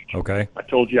shooting range. Okay. I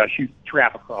told you I shoot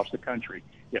trap across the country.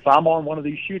 If I'm on one of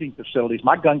these shooting facilities,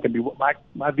 my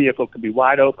vehicle can be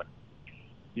wide open.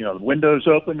 You know, the windows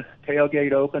open,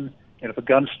 tailgate open, and if a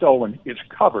gun's stolen, it's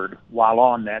covered while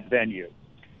on that venue.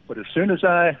 But as soon as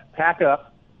I pack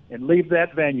up and leave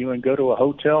that venue and go to a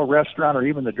hotel, restaurant, or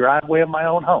even the driveway of my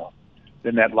own home,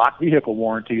 then that locked vehicle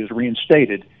warranty is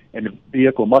reinstated, and the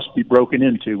vehicle must be broken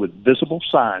into with visible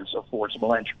signs of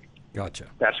forcible entry. Gotcha.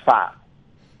 That's 5.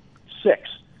 6,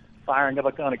 firing of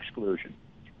a gun exclusion.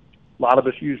 A lot of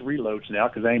us use reloads now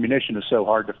because ammunition is so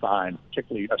hard to find,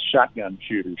 particularly shotgun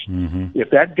shooters. Mm-hmm. If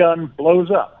that gun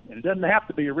blows up, and it doesn't have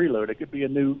to be a reload, it could be a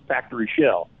new factory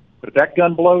shell, but if that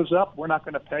gun blows up, we're not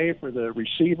going to pay for the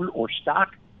receiver or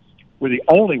stock. We're the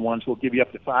only ones who will give you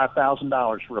up to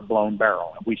 $5,000 for a blown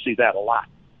barrel, and we see that a lot,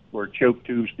 where choke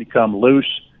tubes become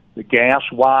loose, the gas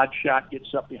wad shot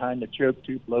gets up behind the choke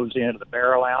tube, blows the end of the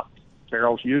barrel out,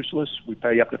 barrel's useless, we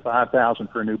pay up to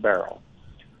 $5,000 for a new barrel.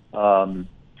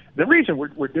 The reason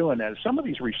we're doing that is some of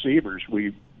these receivers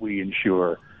we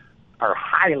insure are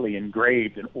highly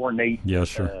engraved and ornate,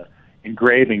 yes, sir.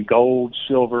 Engraved in gold,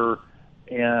 silver,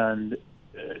 and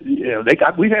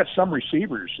we've had some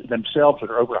receivers themselves that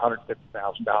are over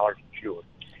 $150,000 insured.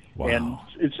 Wow. And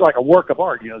it's like a work of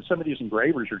art. You know, some of these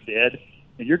engravers are dead,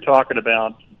 and you're talking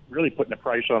about really putting a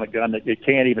price on a gun that it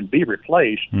can't even be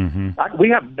replaced. Mm-hmm.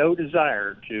 We have no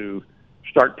desire to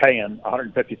start paying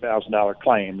 $150,000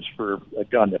 claims for a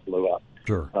gun that blew up.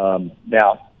 Sure.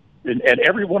 Now, and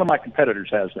every one of my competitors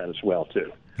has that as well,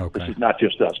 too. Okay. This is not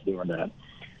just us doing that.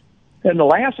 And the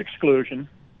last exclusion,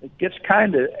 it gets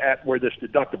kind of at where this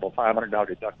deductible, $500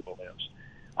 deductible is.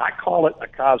 I call it a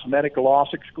cosmetic loss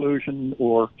exclusion,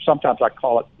 or sometimes I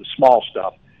call it the small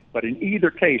stuff. But in either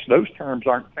case, those terms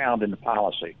aren't found in the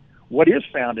policy. What is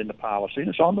found in the policy, and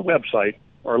it's on the website,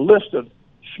 are a list of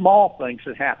small things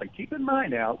that happen. Keep in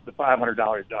mind now the $500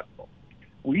 deductible.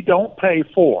 We don't pay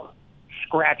for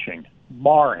scratching,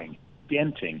 marring,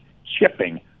 denting,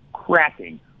 chipping,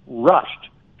 cracking, rust,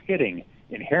 pitting,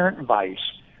 inherent vice,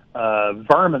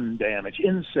 vermin damage,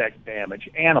 insect damage,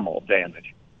 animal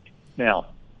damage. Now,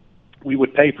 we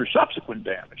would pay for subsequent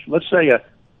damage. Let's say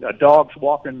a dog's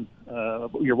walking,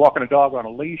 you're walking a dog on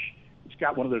a leash. It's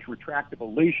got one of those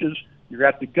retractable leashes. You're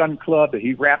at the gun club.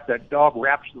 That dog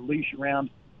wraps the leash around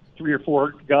 3 or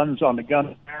 4 guns on the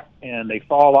gun rack, and they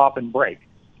fall off and break.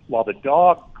 While the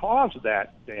dog caused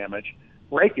that damage,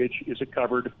 breakage is a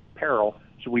covered peril,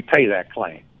 so we pay that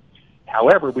claim.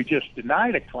 However, we just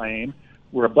denied a claim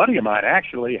where a buddy of mine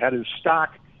actually had his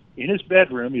stock in his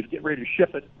bedroom. He was getting ready to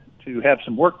ship it to have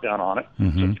some work done on it.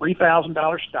 Mm-hmm. It's a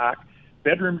 $3,000 stock.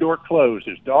 Bedroom door closed.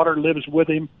 His daughter lives with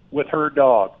him with her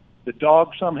dog. The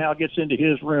dog somehow gets into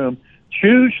his room,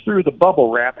 chews through the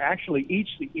bubble wrap, actually eats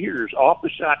the ears off the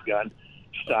shotgun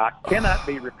stock, cannot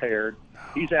be repaired.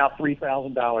 He's out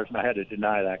 $3,000, and I had to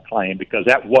deny that claim because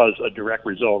that was a direct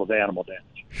result of animal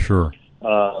damage. Sure.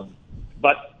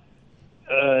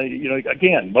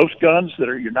 Again, most guns that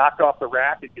are you knock off the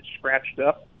rack, it gets scratched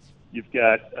up. You've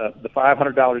got the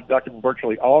 $500 deductible.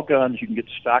 Virtually all guns, you can get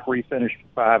the stock refinished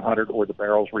for $500 or the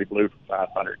barrels reblued for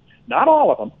 $500. Not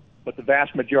all of them, but the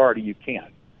vast majority you can.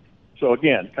 So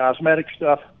again, cosmetic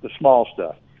stuff, the small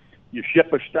stuff. You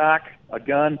ship a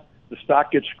gun, the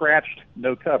stock gets scratched,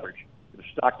 no coverage. If the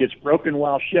stock gets broken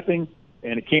while shipping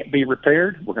and it can't be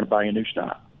repaired, we're going to buy you new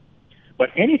stock.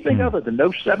 But anything other than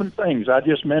those 7 things I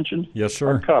just mentioned yes, sir,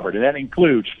 are covered, and that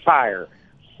includes fire,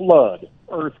 flood,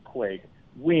 earthquake,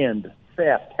 wind,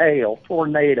 theft, hail,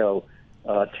 tornado,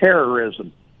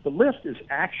 terrorism. The list is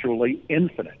actually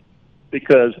infinite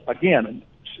because, again,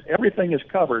 everything is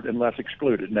covered unless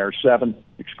excluded, and there are 7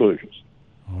 exclusions.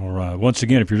 All right. Once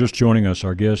again, if you're just joining us,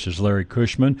 our guest is Larry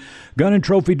Cushman.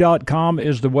 GunandTrophy.com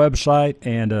is the website,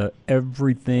 and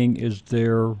everything is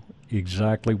there,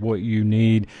 exactly what you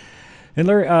need. And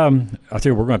Larry, I tell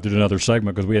you, we're going to have to do another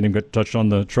segment because we hadn't even touched on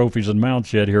the trophies and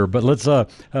mounts yet here. But let's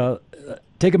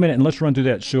take a minute and let's run through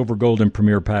that silver, gold, and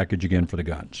premier package again for the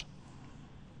guns.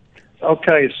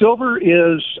 Okay, silver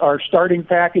is our starting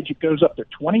package. It goes up to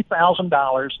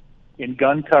 $20,000 in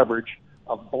gun coverage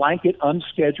of blanket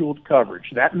unscheduled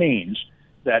coverage. That means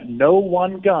that no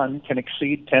one gun can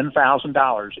exceed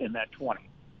 $10,000 in that 20.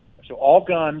 So all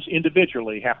guns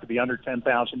individually have to be under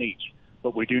 $10,000 each.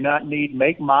 But we do not need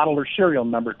make, model, or serial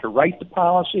number to write the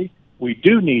policy. We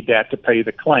do need that to pay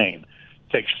the claim.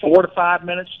 It takes 4 to 5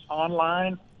 minutes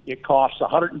online. It costs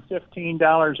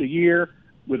 $115 a year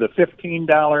with a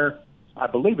 $15, I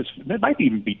believe it might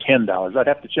even be $10. I'd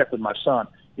have to check with my son.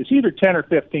 It's either $10 or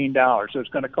 $15, so it's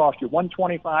going to cost you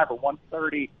 $125 or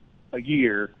 $130 a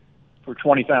year for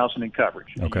 $20,000 in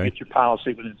coverage. Okay. You get your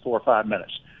policy within 4 or 5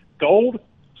 minutes. Gold,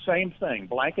 same thing.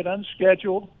 Blanket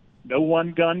unscheduled. No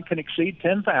one gun can exceed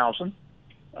 $10,000.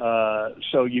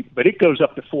 But it goes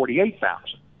up to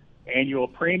 $48,000. Annual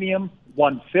premium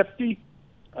 $150.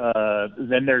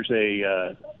 Then there's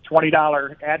a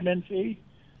 $20 admin fee.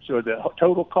 So the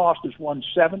total cost is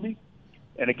 $170.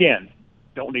 And again,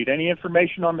 don't need any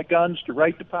information on the guns to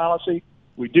write the policy.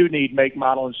 We do need make,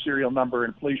 model, and serial number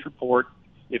and police report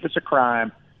if it's a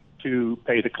crime to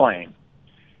pay the claim.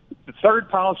 The third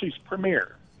policy is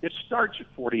Premier. It starts at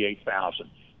 $48,000.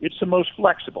 It's the most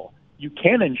flexible. You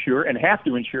can insure and have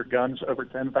to insure guns over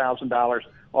 $10,000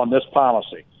 on this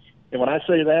policy. And when I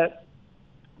say that,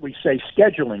 we say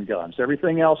scheduling guns.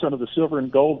 Everything else under the silver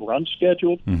and gold were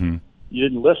unscheduled. Mm-hmm. You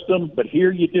didn't list them, but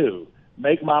here you do.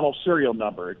 Make, model, serial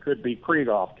number. It could be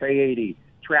Krieghoff, K80,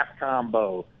 Trap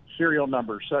Combo, serial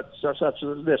number, such as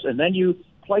this. And then you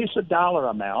place a dollar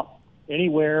amount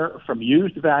anywhere from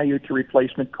used value to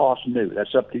replacement cost new.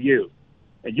 That's up to you.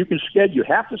 And you can schedule. You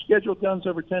have to schedule guns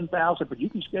over $10,000, but you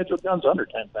can schedule guns under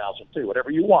 $10,000 too, whatever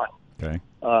you want. Okay.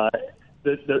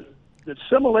 The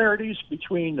similarities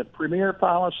between the Premier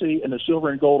policy and the silver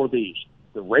and gold are these: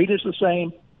 the rate is the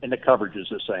same and the coverage is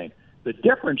the same. The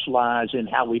difference lies in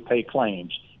how we pay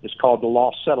claims. It's called the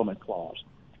loss settlement clause.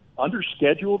 Under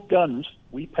scheduled guns,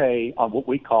 we pay on what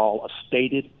we call a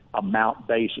stated amount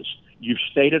basis. You've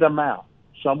stated amount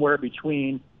somewhere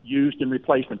between used and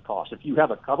replacement costs. If you have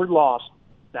a covered loss,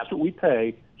 that's what we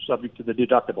pay, subject to the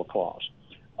deductible clause.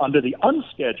 Under the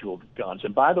unscheduled guns,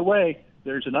 and by the way,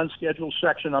 there's an unscheduled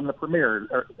section on the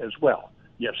Premier as well.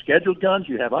 You have scheduled guns,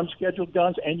 you have unscheduled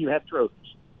guns, and you have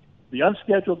trophies. The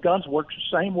unscheduled guns works the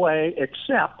same way,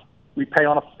 except we pay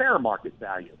on a fair market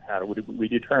value. How do we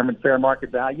determine fair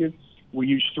market value? We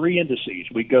use 3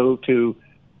 indices. We go to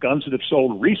guns that have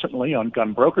sold recently on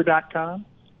gunbroker.com,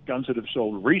 guns that have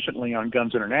sold recently on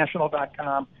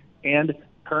gunsinternational.com, and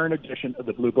current edition of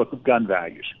the Blue Book of Gun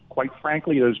Values. Quite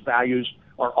frankly, those values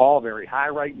are all very high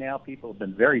right now. People have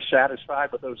been very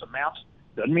satisfied with those amounts.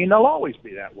 Doesn't mean they'll always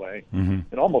be that way. Mm-hmm.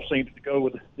 It almost seems to go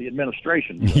with the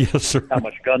administration. Yes, sir. How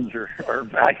much guns are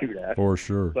valued at. For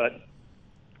sure. But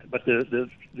the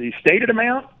stated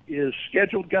amount is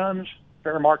scheduled guns.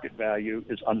 Fair market value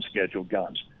is unscheduled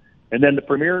guns. And then the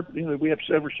Premier, we have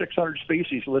over 600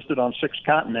 species listed on 6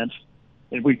 continents,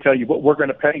 and we tell you what we're going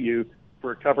to pay you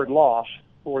for a covered loss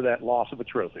for that loss of a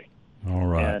trophy. All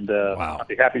right. And I'd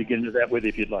be happy to get into that with you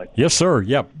if you'd like. Yes, sir.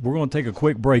 Yep. We're going to take a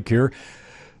quick break here.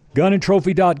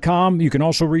 GunandTrophy.com. You can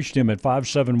also reach them at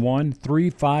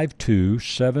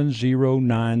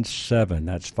 571-352-7097.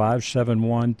 That's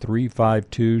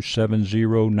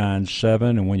 571-352-7097.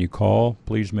 And when you call,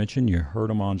 please mention you heard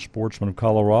them on Sportsman of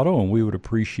Colorado, and we would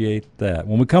appreciate that.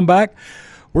 When we come back,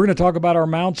 we're going to talk about our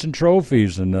mounts and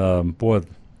trophies and,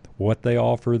 what they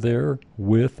offer there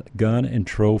with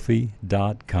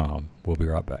GunandTrophy.com. We'll be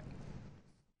right back.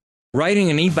 Riding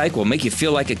an e-bike will make you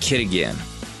feel like a kid again.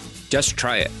 Just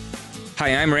try it.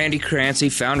 Hi, I'm Randy Crancy,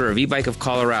 founder of E-Bike of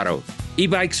Colorado.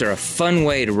 E-bikes are a fun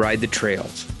way to ride the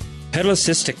trails. Pedal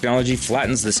assist technology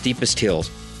flattens the steepest hills.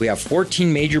 We have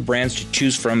 14 major brands to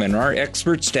choose from, and our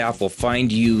expert staff will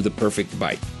find you the perfect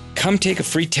bike. Come take a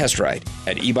free test ride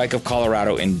at E-Bike of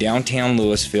Colorado in downtown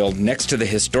Louisville next to the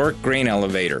historic grain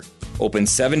elevator. Open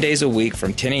 7 days a week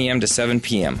from 10 a.m. to 7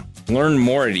 p.m. Learn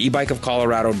more at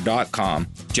ebikeofcolorado.com.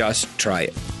 Just try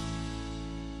it.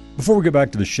 Before we get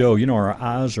back to the show, our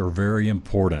eyes are very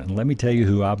important. And let me tell you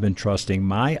who I've been trusting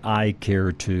my eye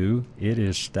care to. It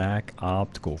is Stack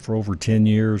Optical. For over 10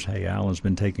 years, Alan's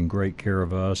been taking great care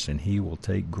of us, and he will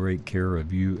take great care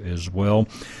of you as well.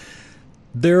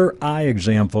 Their eye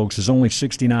exam, folks, is only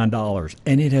 $69,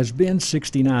 and it has been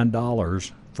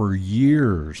 $69 for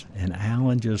years. And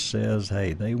Alan just says,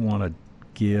 hey, they want to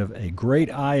give a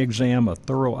great eye exam, a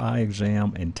thorough eye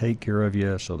exam, and take care of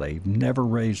you, so they've never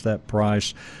raised that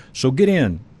price. So get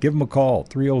in. Give them a call,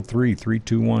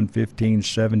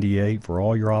 303-321-1578 for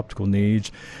all your optical needs.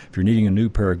 If you're needing a new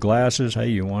pair of glasses, hey,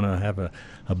 you want to have a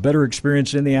better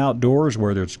experience in the outdoors,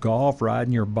 whether it's golf,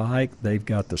 riding your bike, they've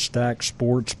got the Stack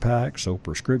Sports Pack, so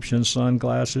prescription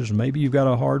sunglasses. Maybe you've got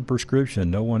a hard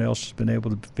prescription no one else has been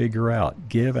able to figure out.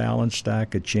 Give Alan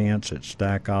Stack a chance at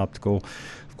Stack Optical.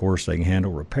 Of course, they can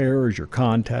handle repairs, your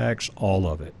contacts, all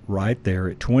of it, right there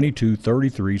at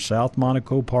 2233 South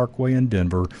Monaco Parkway in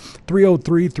Denver.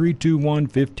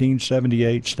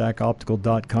 303-321-1578.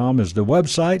 StackOptical.com is the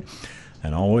website.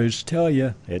 And I always tell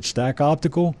you, at Stack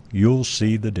Optical, you'll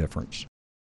see the difference.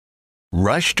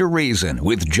 Rush to Reason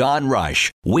with John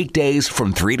Rush. Weekdays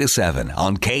from 3 to 7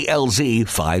 on KLZ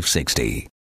 560.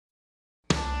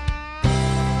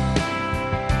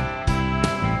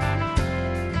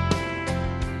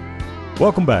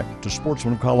 Welcome back to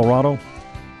Sportsman of Colorado.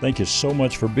 Thank you so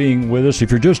much for being with us. If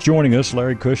you're just joining us,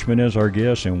 Larry Cushman is our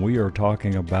guest, and we are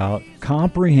talking about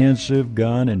comprehensive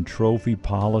gun and trophy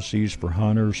policies for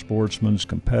hunters, sportsmen,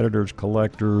 competitors,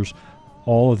 collectors,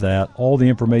 all of that. All the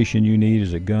information you need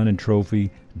is at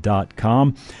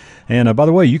gunandtrophy.com. And by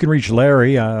the way, you can reach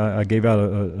Larry. I gave out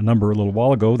a number a little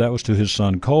while ago. That was to his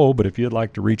son, Cole. But if you'd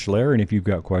like to reach Larry, and if you've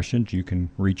got questions, you can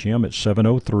reach him at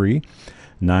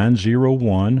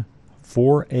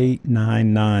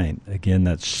 703-901-4899. Again,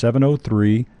 that's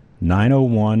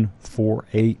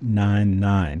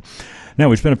 703-901-4899. Now,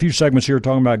 we spent a few segments here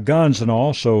talking about guns and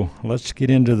all, so let's get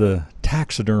into the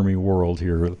taxidermy world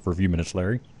here for a few minutes,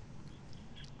 Larry.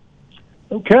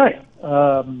 Okay.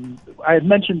 I had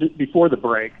mentioned it before the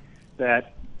break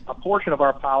that a portion of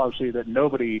our policy that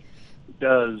nobody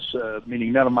does,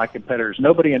 meaning none of my competitors,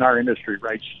 nobody in our industry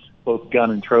writes both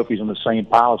gun and trophies on the same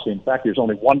policy. In fact, there's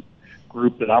only one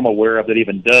group that I'm aware of that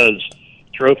even does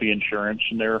trophy insurance,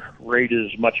 and their rate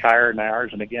is much higher than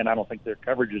ours. And again, I don't think their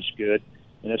coverage is good,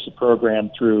 and it's a program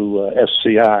through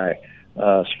SCI,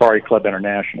 Safari Club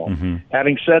International. Mm-hmm.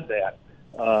 Having said that,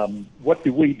 what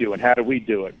do we do and how do we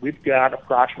do it? We've got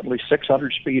approximately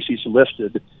 600 species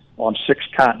listed on 6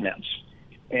 continents.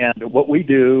 And what we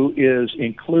do is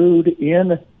include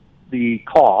in the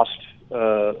cost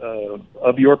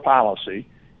of your policy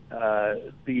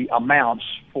the amounts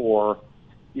for,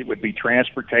 it would be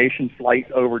transportation, flight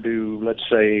over to, let's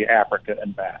say, Africa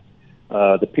and back.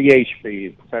 The PH fee,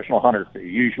 professional hunter fee,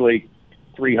 usually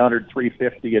 $300,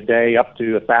 $350 a day, up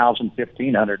to $1,000,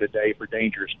 $1,500 a day for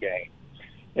dangerous game.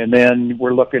 And then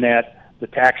we're looking at the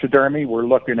taxidermy. We're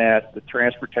looking at the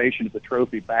transportation of the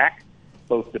trophy back,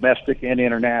 both domestic and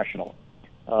international.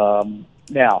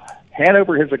 Now,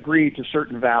 Hanover has agreed to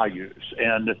certain values,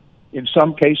 and in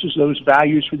some cases, those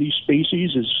values for these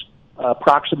species is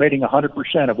approximating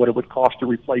 100% of what it would cost to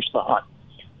replace the hunt.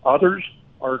 Others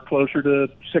are closer to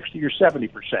 60 or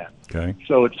 70%. Okay.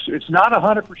 So it's not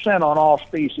 100% on all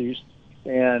species,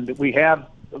 and we have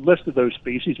a list of those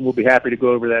species, and we'll be happy to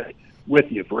go over that with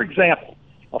you. For example,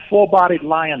 a full-bodied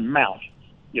lion mount,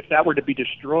 if that were to be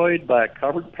destroyed by a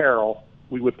covered peril,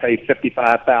 we would pay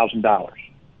 $55,000.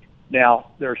 Now,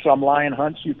 there are some lion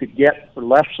hunts you could get for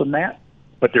less than that,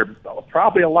 but there are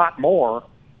probably a lot more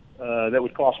that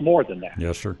would cost more than that.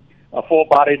 Yes, sir. A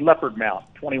full-bodied leopard mount,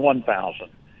 $21,000.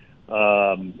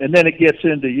 And then it gets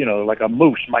into, like a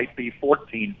moose might be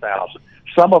 $14,000.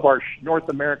 Some of our North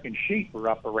American sheep are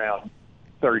up around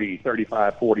 $30,000,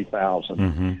 $35,000, $40,000.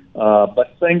 Mm-hmm.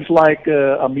 But things like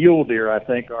a mule deer, I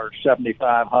think, are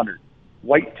 $7,500.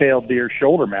 White-tailed deer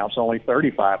shoulder mounts only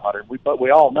 $3,500. But we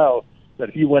all know that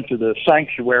if you went to the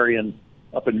sanctuary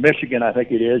up in Michigan, I think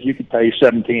it is, you could pay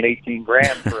 $17,000,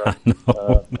 $18,000 for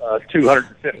a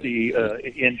 250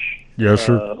 inch. Yes,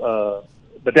 sir.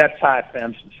 But that's high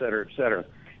fence, et cetera, et cetera.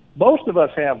 Most of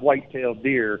us have white-tailed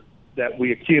deer that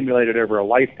we accumulated over a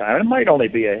lifetime. It might only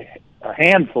be a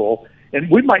handful, and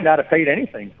we might not have paid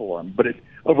anything for them. But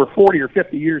over 40 or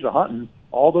 50 years of hunting,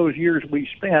 all those years we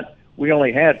spent, we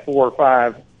only had 4 or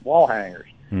 5 wall hangers.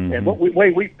 Mm-hmm. And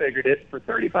way we figured it, for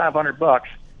 $3,500,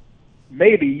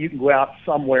 maybe you can go out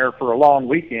somewhere for a long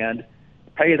weekend,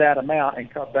 pay that amount, and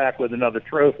come back with another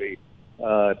trophy.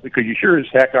 Because you sure as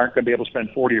heck aren't going to be able to spend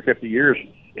 40 or 50 years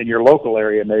in your local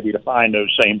area maybe to find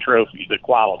those same trophies, the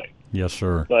quality. Yes,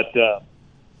 sir. But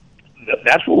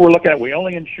that's what we're looking at. We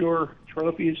only insure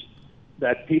trophies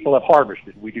that people have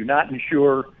harvested. We do not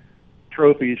insure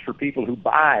trophies for people who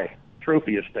buy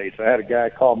trophy estates. I had a guy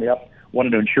call me up,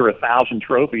 wanted to insure 1,000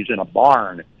 trophies in a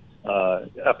barn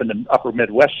up in the upper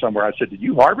Midwest somewhere. I said, did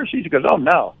you harvest these? He goes, oh,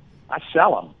 no, I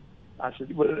sell them. I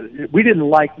said, we didn't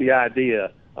like the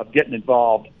idea of getting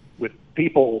involved with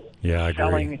people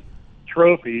selling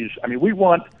trophies. I mean, we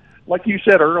want, like you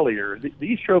said earlier,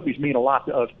 these trophies mean a lot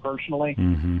to us personally.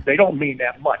 Mm-hmm. They don't mean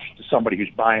that much to somebody who's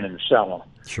buying and selling them.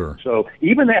 Sure. So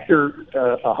even after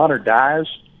a hunter dies,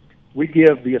 we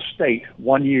give the estate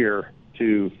 1 year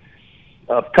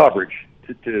of coverage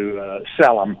to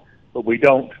sell them, but we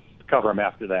don't cover them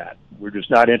after that. We're just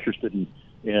not interested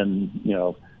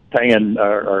in paying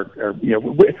or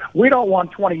we don't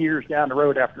want 20 years down the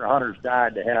road after a hunter's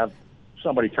died to have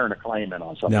somebody turn a claim in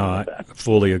on something like that. I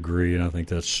fully agree, and I think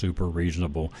that's super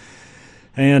reasonable.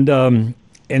 And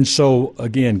so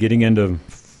again, getting into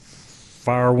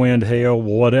fire, wind, hail,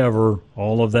 whatever,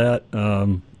 all of that,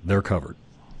 they're covered.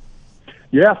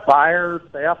 Yeah, fire,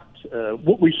 theft.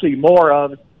 What we see more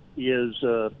of is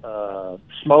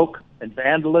smoke and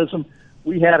vandalism.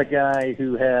 We had a guy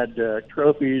who had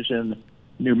trophies in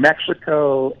New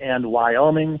Mexico and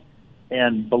Wyoming,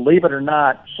 and believe it or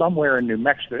not, somewhere in New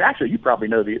Mexico, actually you probably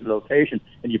know the location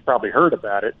and you've probably heard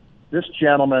about it, this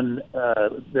gentleman,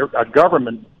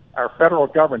 our federal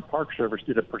government Park Service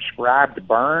did a prescribed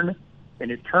burn, and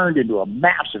it turned into a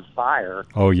massive fire.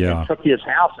 Oh, yeah. And took his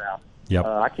house out. Yep.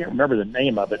 I can't remember the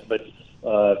name of it, but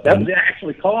that was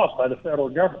actually caused by the federal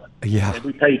government. Yeah. And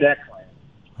we paid that claim.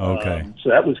 Okay. So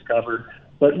that was covered.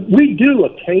 But we do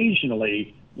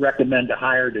occasionally recommend a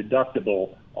higher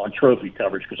deductible on trophy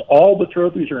coverage because all the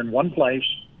trophies are in one place.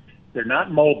 They're not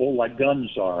mobile like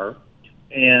guns are.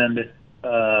 And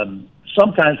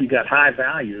sometimes you've got high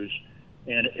values,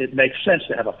 and it makes sense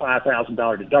to have a $5,000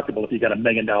 deductible if you've got $1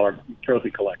 million trophy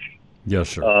collection. Yes,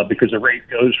 sir. Because the rate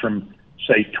goes from,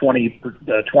 say, 20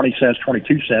 cents,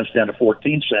 22 cents down to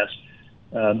 14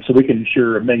 cents. So we can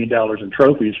insure $1 million in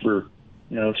trophies for,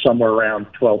 somewhere around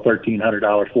 $1,200,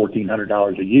 $1,300,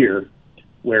 $1,400 a year.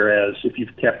 Whereas if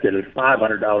you've kept it at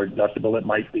 $500 deductible, it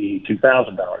might be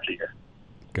 $2,000 a year.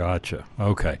 Gotcha.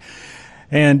 Okay.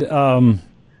 And,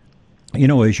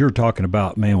 as you're talking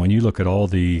about, man, when you look at all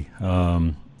the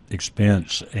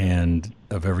expense and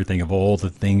of everything, of all the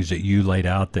things that you laid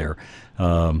out there,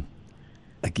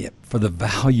 again, for the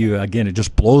value, again, it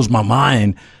just blows my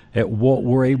mind at what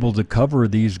we're able to cover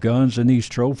these guns and these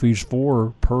trophies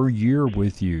for per year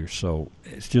with you. So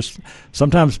it's just,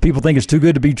 sometimes people think it's too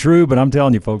good to be true, but I'm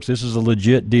telling you folks, this is a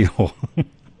legit deal.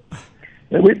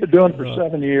 And we've been doing it for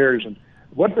 7 years. And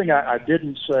one thing I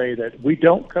didn't say, that we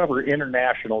don't cover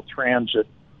international transit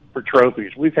for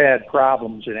trophies. We've had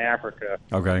problems in Africa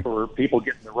for people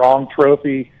getting the wrong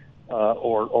trophy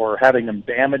or having them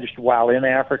damaged while in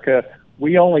Africa.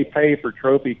 We only pay for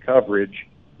trophy coverage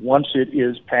once it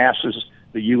passes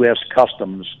the U.S.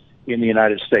 Customs in the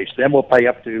United States. Then we'll pay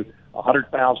up to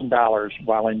 $100,000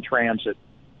 while in transit.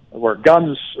 Where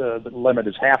guns, the limit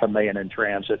is $500,000 in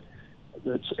transit.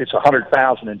 It's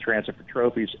 $100,000 in transit for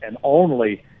trophies, and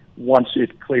only once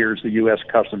it clears the U.S.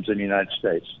 Customs in the United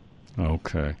States.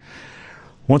 Okay.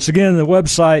 Once again, the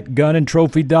website,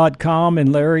 gunandtrophy.com.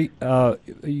 And Larry,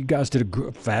 you guys did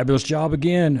a fabulous job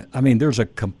again. I mean, there's a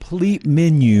complete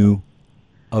menu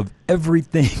of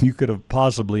everything you could have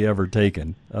possibly ever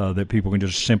taken that people can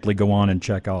just simply go on and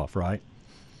check off, right?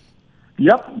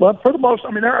 Yep, but for the most,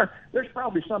 I mean, there's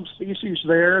probably some species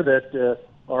there that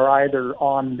are either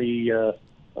on the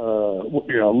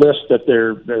list that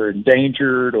they're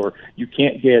endangered, or you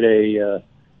can't get a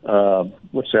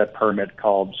what's that permit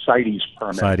called? CITES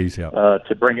permit. CITES, yeah.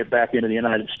 To bring it back into the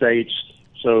United States.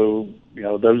 So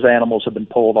those animals have been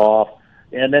pulled off,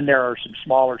 and then there are some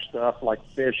smaller stuff like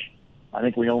fish. I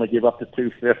think we only give up to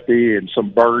 250, and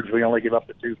some birds we only give up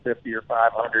to 250 or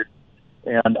 500.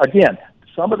 And again,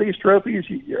 some of these trophies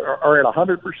are at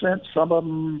 100%. Some of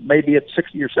them maybe at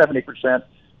 60 or 70%.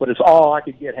 But it's all I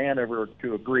could get Hanover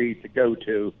to agree to go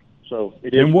to. So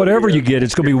it is. And whatever you get,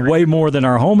 it's going to be way more than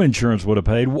our home insurance would have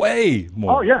paid. Way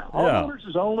more. Oh yeah, homeowners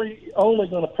is only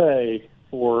going to pay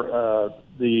for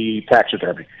the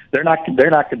taxidermy. They're not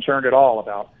concerned at all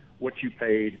about what you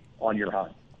paid on your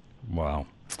hunt. Wow.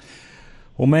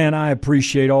 Well, man, I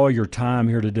appreciate all your time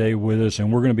here today with us,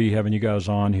 and we're going to be having you guys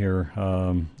on here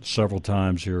several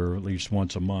times here, at least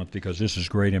once a month, because this is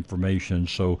great information.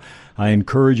 So I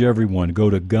encourage everyone, go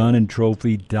to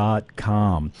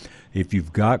gunandtrophy.com. If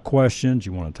you've got questions,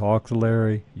 you want to talk to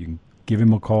Larry, you can give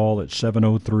him a call at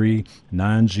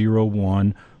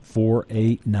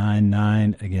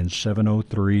 703-901-4899. Again,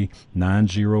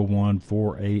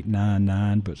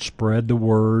 703-901-4899. But spread the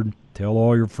word. Tell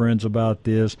all your friends about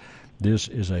this. This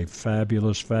is a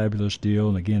fabulous, fabulous deal.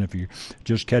 And again, if you're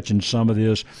just catching some of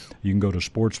this, you can go to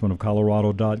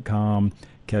sportsmanofcolorado.com,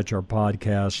 catch our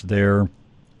podcast there,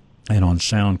 and on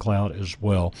SoundCloud as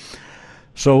well.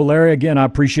 So, Larry, again, I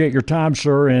appreciate your time,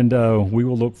 sir, and we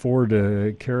will look forward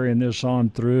to carrying this on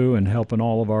through and helping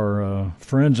all of our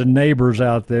friends and neighbors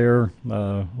out there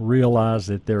realize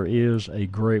that there is a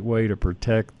great way to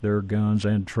protect their guns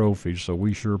and trophies. So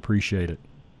we sure appreciate it.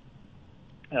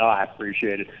 Oh, I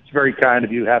appreciate it. It's very kind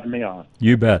of you having me on.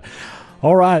 You bet.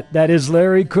 All right, that is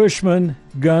Larry Cushman,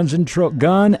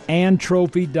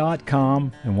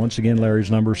 gunandtrophy.com. And once again, Larry's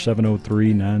number,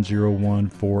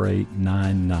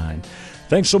 703-901-4899.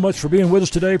 Thanks so much for being with us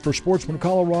today for Sportsman of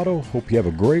Colorado. Hope you have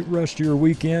a great rest of your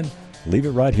weekend. Leave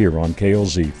it right here on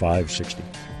KLZ 560.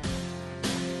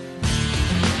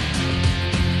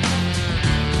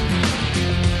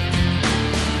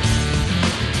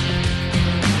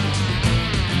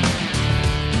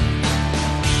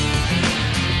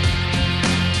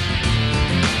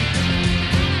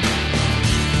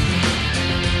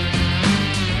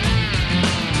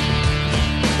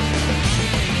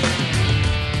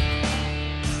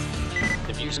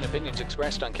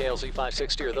 Expressed on KLZ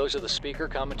 560 are those of the speaker,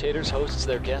 commentators, hosts,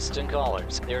 their guests, and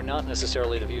callers. They are not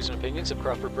necessarily the views and opinions of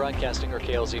Crawford Broadcasting or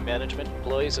KLZ management,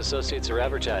 employees, associates, or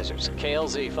advertisers.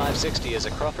 KLZ 560 is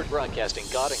a Crawford Broadcasting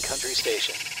God and Country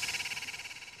station.